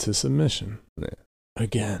into submission. Yeah.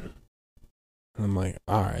 again. And I'm like,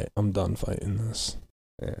 all right, I'm done fighting this.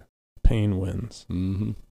 Yeah. Pain wins.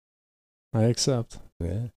 Mm-hmm. I accept.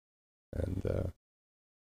 Yeah.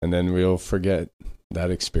 And then we'll forget that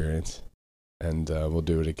experience, and we'll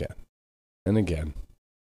do it again and again.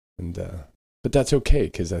 And but that's okay,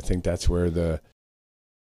 because I think that's where and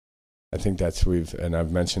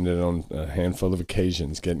I've mentioned it on a handful of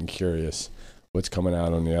occasions, getting curious what's coming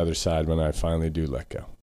out on the other side when I finally do let go.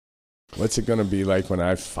 What's it going to be like when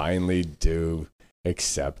I finally do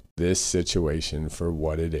accept this situation for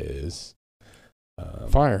what it is?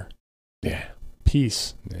 Fire. Yeah.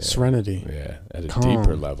 Peace. Yeah. Serenity. Yeah. At a Calm.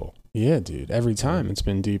 deeper level. Yeah, dude. Every time it's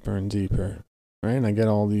been deeper and deeper. Right? And I get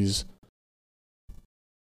all these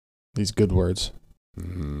good words.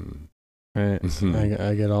 Mm-hmm. Right? Mm-hmm.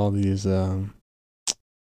 I get all these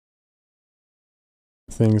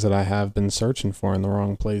things that I have been searching for in the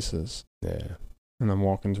wrong places. Yeah. And I'm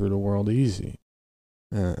walking through the world easy.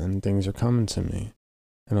 And things are coming to me.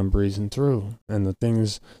 And I'm breezing through. And the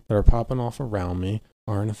things that are popping off around me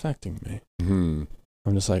aren't affecting me. Mm-hmm.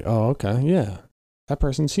 I'm just like, oh, okay, yeah. That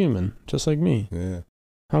person's human, just like me. Yeah.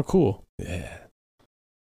 How cool. Yeah.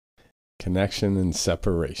 Connection and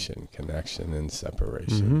separation. Connection and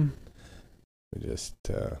separation. We just,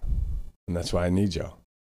 and that's why I need y'all,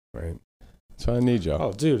 right? That's why I need y'all.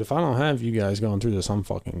 Oh, dude, if I don't have you guys going through this, I'm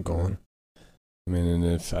fucking going. I mean, and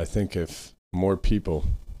if more people,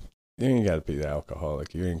 you ain't got to be the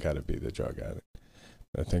alcoholic, you ain't got to be the drug addict.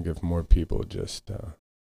 I think if more people just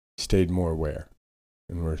stayed more aware,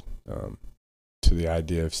 and were to the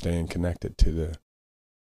idea of staying connected to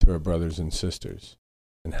our brothers and sisters,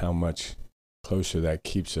 and how much closer that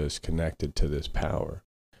keeps us connected to this power,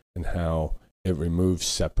 and how it removes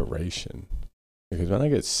separation. Because when I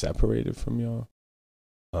get separated from y'all,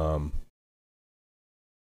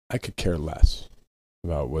 I could care less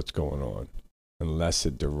about what's going on unless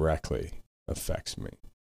it directly affects me.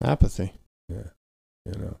 Apathy. Yeah.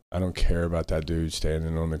 You know, I don't care about that dude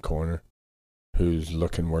standing on the corner who's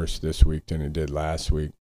looking worse this week than he did last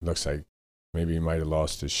week. Looks like maybe he might have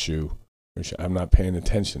lost his shoe. I'm not paying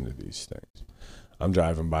attention to these things. I'm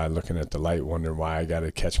driving by looking at the light, wondering why I got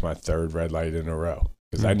to catch my third red light in a row.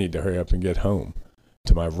 Because I need to hurry up and get home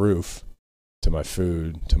to my roof, to my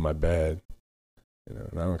food, to my bed. You know,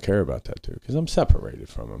 and I don't care about that dude because I'm separated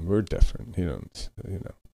from him. We're different. He don't, you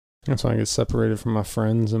know. That's why I get separated from my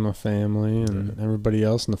friends and my family and everybody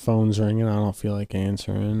else, and the phone's ringing. I don't feel like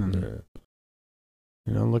answering. And,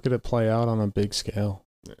 you know, look at it play out on a big scale.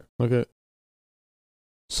 Yeah. Look at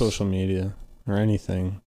social media or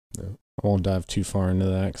anything. Yeah. I won't dive too far into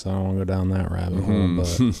that because I don't want to go down that rabbit hole.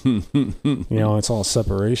 But, you know, it's all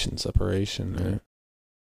separation. Right?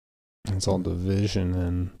 It's all division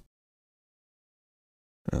and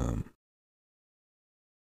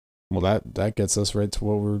well, that gets us right to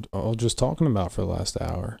what we're all just talking about for the last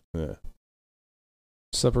hour. Yeah.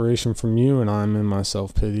 Separation from you, and I'm in my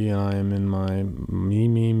self-pity, and I am in my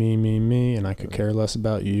me, and I could care less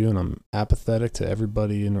about you, and I'm apathetic to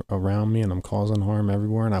everybody around me, and I'm causing harm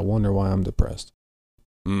everywhere, and I wonder why I'm depressed.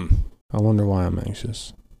 I wonder why I'm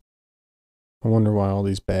anxious. I wonder why all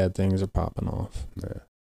these bad things are popping off. Yeah.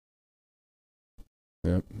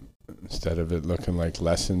 Yep. Instead of it looking like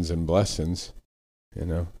lessons and blessings, you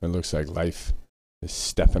know, it looks like life is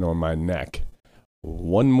stepping on my neck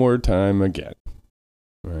one more time again.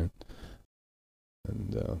 Right.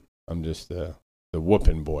 And I'm just the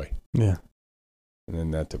whooping boy. Yeah. And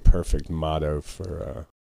then that's the perfect motto for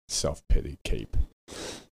self-pity cape.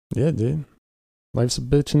 Yeah, dude. Life's a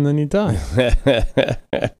bitch and then you die.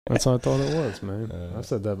 That's how I thought it was, man. I've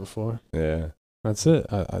said that before. Yeah. That's it.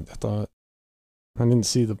 I thought I didn't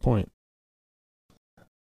see the point.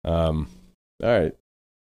 All right.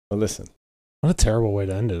 Well, listen. What a terrible way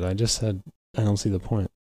to end it. I just said I don't see the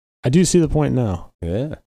point. I do see the point now.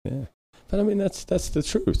 Yeah, yeah. But I mean, that's the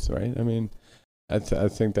truth, right? I mean, I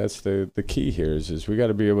think that's the key here is we got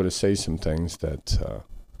to be able to say some things that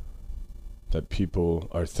people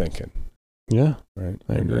are thinking. Yeah, right.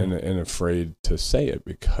 I agree. And afraid to say it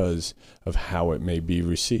because of how it may be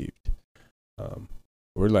received.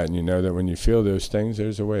 We're letting you know that when you feel those things,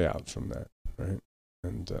 there's a way out from that, right?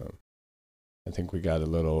 And I think we got a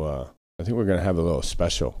little. I think we're gonna have a little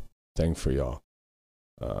special thing for y'all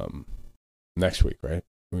next week, right?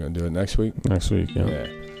 We're gonna do it next week. Next week, yeah.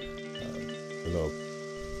 A little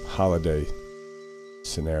holiday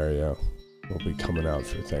scenario will be coming out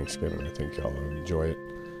for Thanksgiving. I think y'all will enjoy it.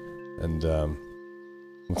 And well,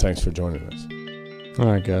 thanks for joining us.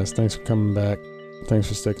 All right, guys. Thanks for coming back. Thanks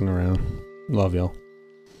for sticking around. Love y'all.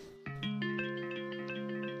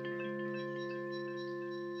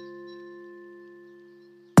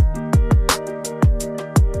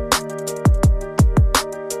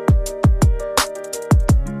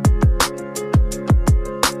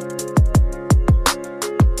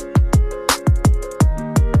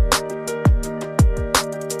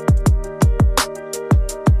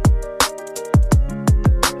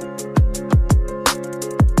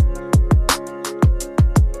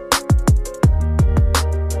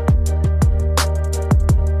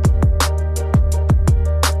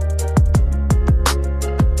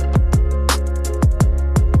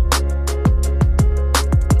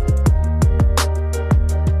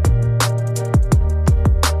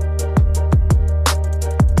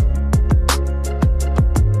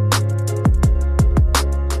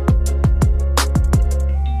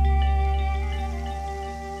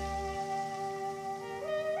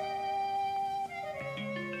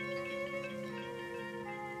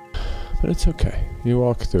 But it's okay. You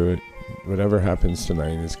walk through it. Whatever happens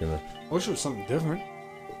tonight is gonna. I wish it was something different.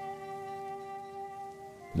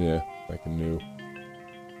 Yeah, like a new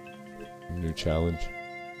challenge.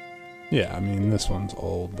 Yeah, I mean, this one's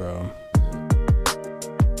old, bro.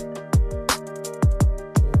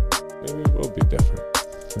 Maybe it will be different.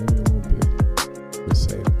 Maybe it won't be the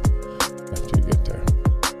same after you get there.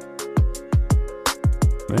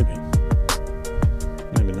 Maybe.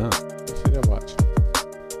 Maybe not. You see that watch?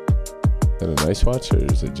 Is that a nice watch, or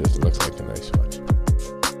does it just look like a nice watch?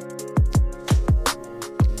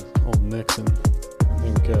 Old Nixon. I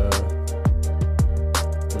think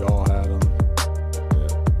we all had them.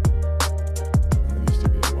 Yeah. I used to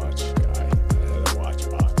be a watch guy. I had a watch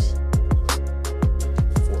box.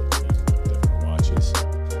 14 different watches.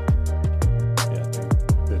 Yeah, I think.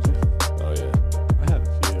 Did you? Oh yeah. I had a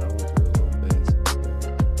few. I went through a little days.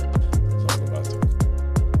 It's all about the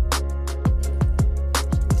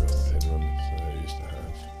thin ones that I used to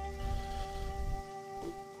have.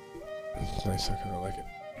 It's nice looking. I like it.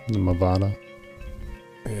 The Movada.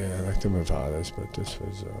 Yeah, I like the Movadas, but this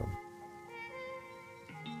was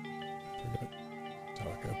forgot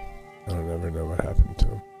Taco. I don't ever know what happened to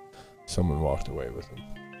him. Someone walked away with him.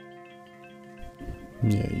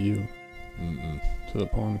 Yeah, you. Mm-mm. To the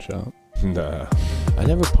pawn shop. Nah, I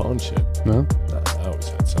never pawned shit. No? Nah, I always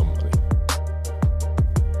had some money.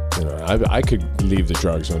 You know, I could leave the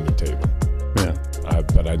drugs on the table. Yeah.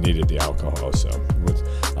 But I needed the alcohol, so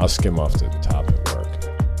I'll skim off the top at work.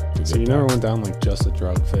 So you never went down like just a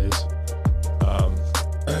drug phase?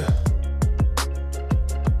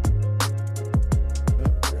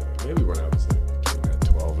 Maybe when I was between that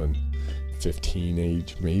 12 and 15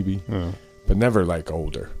 age, maybe. Oh. But never like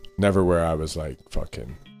older. Never where I was like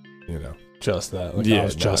fucking, you know. Just that. Like Yeah, I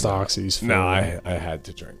was just oxys. No, I had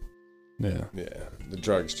to drink. Yeah. Yeah. The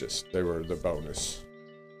drugs they were the bonus.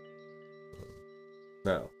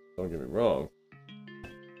 Now, don't get me wrong.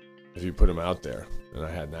 If you put them out there and I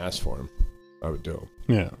hadn't asked for them, I would do them.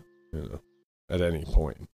 Yeah. You know, at any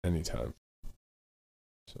point, anytime.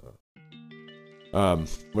 So,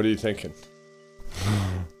 what are you thinking?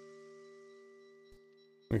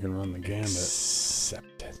 We can run the gambit.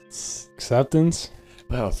 Acceptance.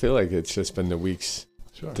 Well, I feel like it's just been the week's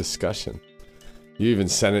discussion. You even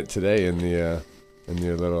sent it today in your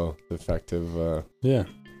little defective yeah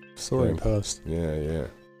story thing. post. Yeah.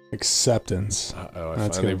 Acceptance. I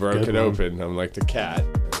That's finally a broke good it one. open. I'm like the cat.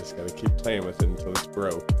 I just gotta keep playing with it until it's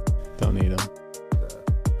broke. Don't need them.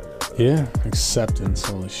 Yeah, acceptance.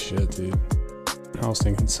 Holy shit, dude. I was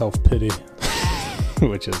thinking self-pity,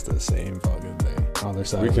 which is the same fucking thing. Other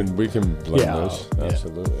side. We can blend those. Yeah.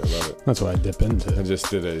 Absolutely, I love it. That's what I dip into. I just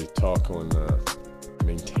did a talk on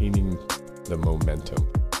maintaining the momentum.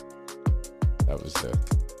 That was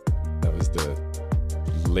the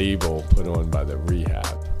label put on by the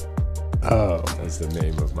rehab. Oh. That's the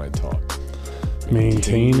name of my talk.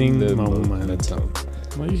 Maintaining the momentum.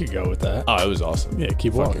 Well, you could go with that. Oh, it was awesome. Yeah,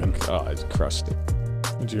 keep walking. Oh, I crushed it.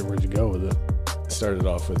 Where'd you go with it? Started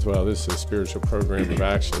off with, well, this is a spiritual program of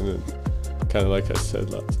action, and kind of like I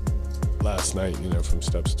said last night, you know, from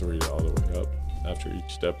steps 3 all the way up. After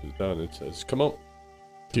each step is done, it says, come on.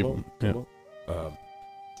 Come on.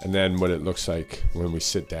 And then what it looks like when we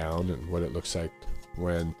sit down, and what it looks like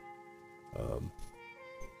when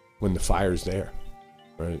the fire's there,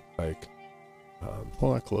 right? Like,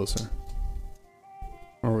 pull that closer.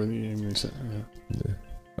 Or were you even saying? Yeah.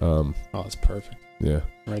 Oh, it's perfect. Yeah.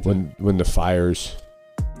 Right there. When the fire's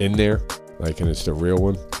in there, like, and it's the real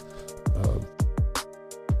one,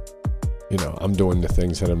 you know, I'm doing the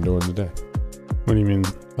things that I'm doing today. What do you mean?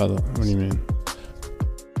 What do you mean?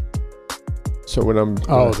 So when I'm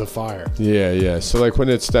the fire. Yeah. So like when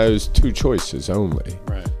it's those 2 choices only,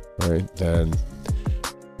 right? Then,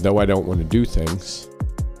 though I don't want to do things,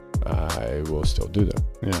 I will still do them.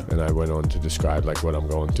 Yeah. And I went on to describe like what I'm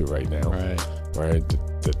going through right now. Right.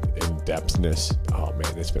 The in-depthness. Oh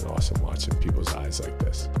man, it's been awesome watching people's eyes like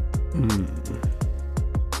this.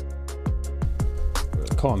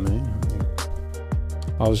 Call me.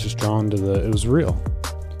 I was just drawn to it was real.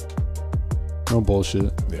 No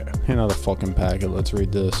bullshit. Yeah. Hand out a fucking packet. Let's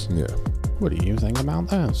read this. Yeah. What do you think about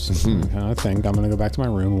this? I think I'm going to go back to my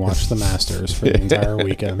room and watch the Masters for the entire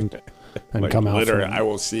weekend and like come out. Literally, I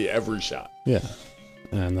will see every shot. Yeah.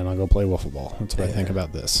 And then I'll go play wiffle ball. That's what I think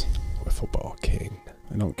about this. Wiffle ball king.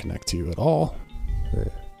 I don't connect to you at all. Yeah.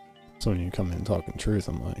 So when you come in talking truth,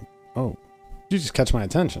 I'm like, oh, you just catch my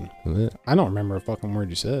attention. Yeah. I don't remember a fucking word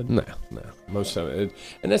you said. No. Most of it.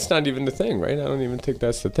 And that's not even the thing, right? I don't even think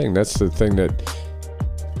that's the thing. That's the thing that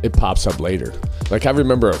it pops up later. Like, I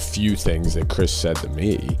remember a few things that Chris said to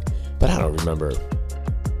me, but I don't remember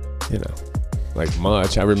you know, like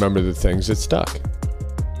much. I remember the things that stuck.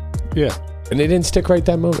 Yeah. And they didn't stick right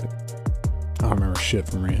that moment. I don't remember shit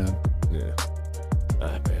from rehab. Yeah.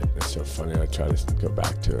 Ah, man, it's so funny. I try to go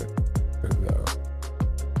back to it. And,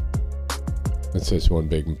 it's just one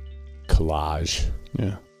big collage.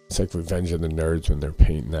 Yeah. It's like Revenge of the Nerds when they're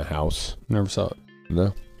painting the house. Never saw it.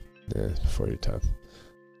 No? Yeah, it's before your time.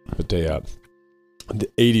 But they, the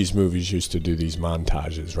 80s movies used to do these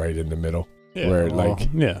montages right in the middle. Yeah. Where, well, like,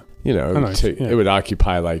 yeah. you know, it would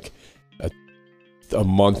occupy like a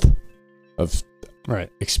month of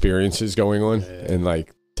experiences going on in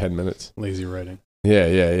like 10 minutes. Lazy writing. Yeah,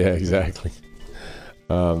 exactly.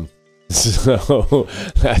 So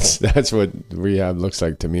that's what rehab looks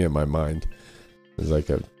like to me in my mind. It's like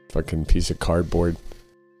a fucking piece of cardboard,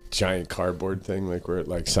 giant cardboard thing. Like we're at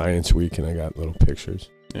like Science Week, and I got little pictures.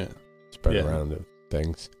 Yeah, spread around of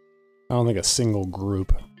things. I don't think a single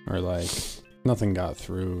group or like nothing got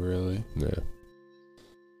through really. Yeah,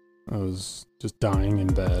 I was just dying in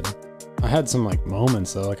bed. I had some like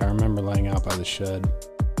moments though. Like I remember laying out by the shed,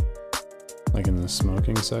 like in the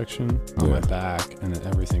smoking section on my back, and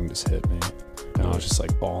everything just hit me, and I was just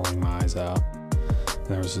like bawling my eyes out. And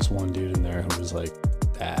there was this one dude in there who was like,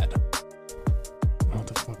 "Dad." What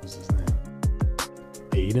the fuck was his name?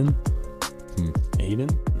 Aiden?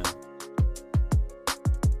 Aiden? No.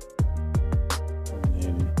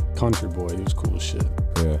 Aiden. Country boy. He was cool as shit.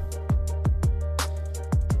 Yeah.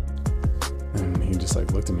 And he just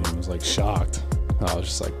like looked at me and was like shocked. I was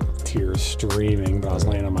just like tears streaming, but I was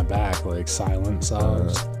laying on my back, like silent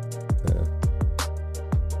sobs.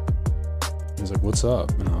 He was like, "What's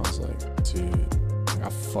up?" And I was like, "Dude, I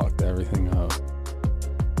fucked everything up.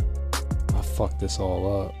 I fucked this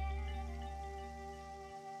all up."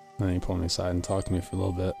 And then he pulled me aside and talked to me for a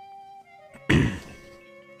little bit.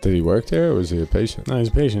 Did he work there, or was he a patient? No, he was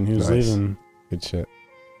a patient. He was leaving. Good shit.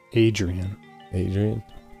 Adrian.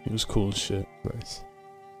 He was cool as shit. Nice.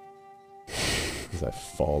 As I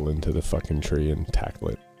fall into the fucking tree and tackle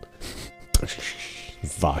it.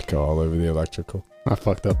 Vodka all over the electrical. I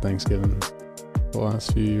fucked up Thanksgiving the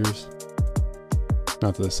last few years.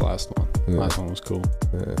 Not this last one. Yeah. Last one was cool.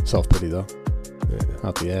 Yeah. Self-pity though. Yeah.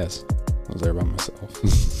 Out the ass. I was there by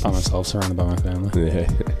myself. By myself, surrounded by my family. Yeah.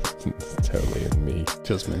 Totally in me.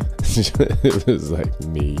 Just me. It was like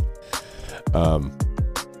me.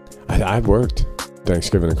 I worked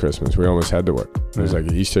Thanksgiving and Christmas. We almost had to work. It was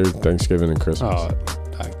like Easter, Thanksgiving, and Christmas. Oh,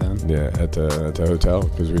 back then? Yeah, at the hotel,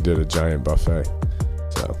 because we did a giant buffet.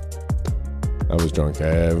 So I was drunk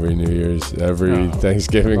every New Year's, every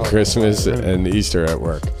Thanksgiving, Christmas, and Easter at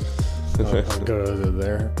work. I would go to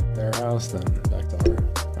their house, then back to our.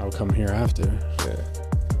 I would come here after. Yeah.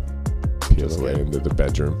 Peel away into the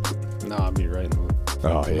bedroom. No, I'd be right in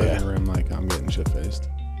the living room, like I'm getting shit faced.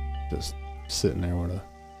 Just sitting there with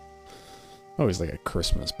always like a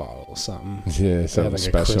Christmas bottle or something. Yeah, something like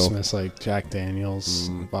special. A Christmas like Jack Daniels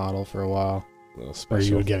bottle for a while. Or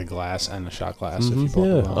you would get a glass and a shot glass if you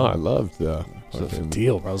bought them. Oh, I loved the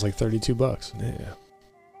deal, bro. It was like $32. Yeah,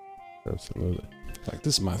 absolutely. Like,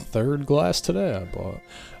 this is my third glass today I bought.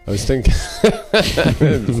 I was thinking,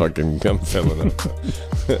 I'm filling up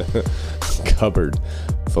a cupboard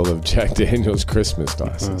full of Jack Daniels Christmas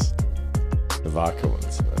glasses. The vodka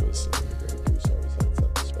ones. That was Grey Goose always had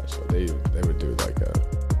something special. They would do like a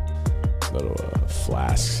little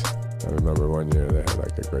flasks. I remember one year they had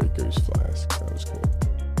like a Grey Goose flask. That was cool.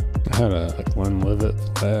 I had a Glenlivet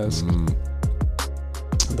flask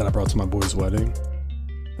that I brought to my boy's wedding.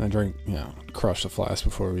 I drank, crushed the flask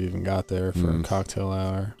before we even got there for a cocktail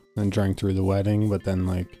hour. Then drank through the wedding, but then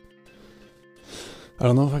like, I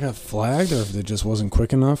don't know if I got flagged or if it just wasn't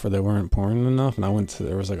quick enough or they weren't pouring enough. And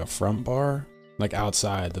there was like a front bar, like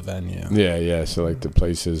outside the venue. Yeah. So like the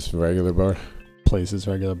Place's regular bar? Place's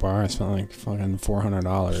regular bar. I spent like fucking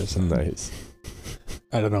 $400. Nice.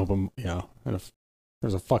 I had an open, there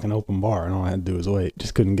was a fucking open bar and all I had to do was wait.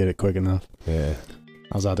 Just couldn't get it quick enough. Yeah.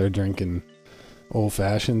 I was out there drinking old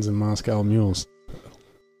fashions and Moscow mules.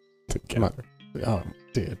 Together. Oh,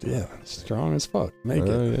 dude, yeah. Strong as fuck. Make it.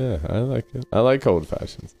 Oh, yeah. I like it. I like old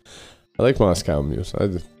fashions. I like Moscow mules.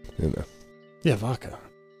 Yeah, vodka.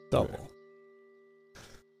 Double.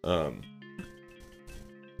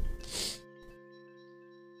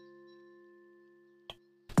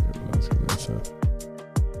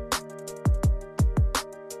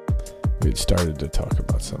 We had started to talk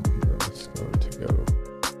about something that was going to go.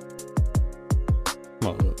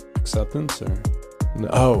 What, acceptance or?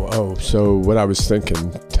 No, so what I was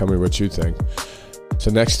thinking, tell me what you think. So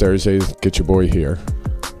next Thursday, get your boy here.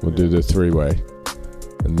 We'll do the 3-way.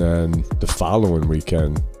 And then the following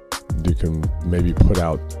weekend, you can maybe put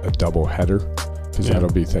out a double header. because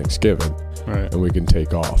that'll be Thanksgiving, right? and we can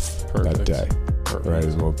take off that day, Perfect. right?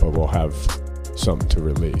 And we'll have something to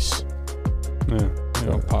release. Yeah,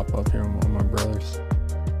 it'll pop up here on one of my brothers.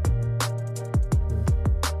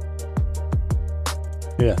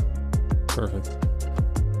 Yeah, perfect.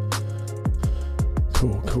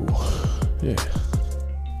 Cool. Yeah.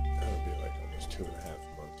 That'll be like almost 2.5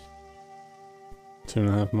 months.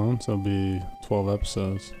 2.5 months. It'll be 12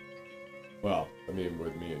 episodes. Well, I mean,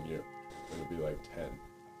 with me and you, it'll be like 10.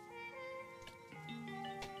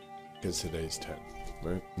 Because today's 10,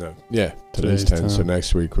 right? No. Yeah, today's 10. So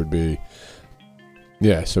next week would be...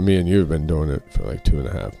 Yeah, so me and you have been doing it for like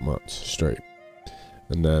 2.5 months straight.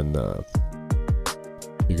 And then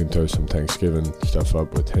you can throw some Thanksgiving stuff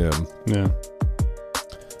up with him. Yeah.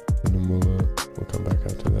 And then we'll come back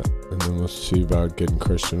after that. And then we'll see about getting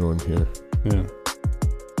Christian on here. Yeah.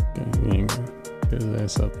 Get his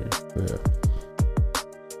ass up here. Yeah.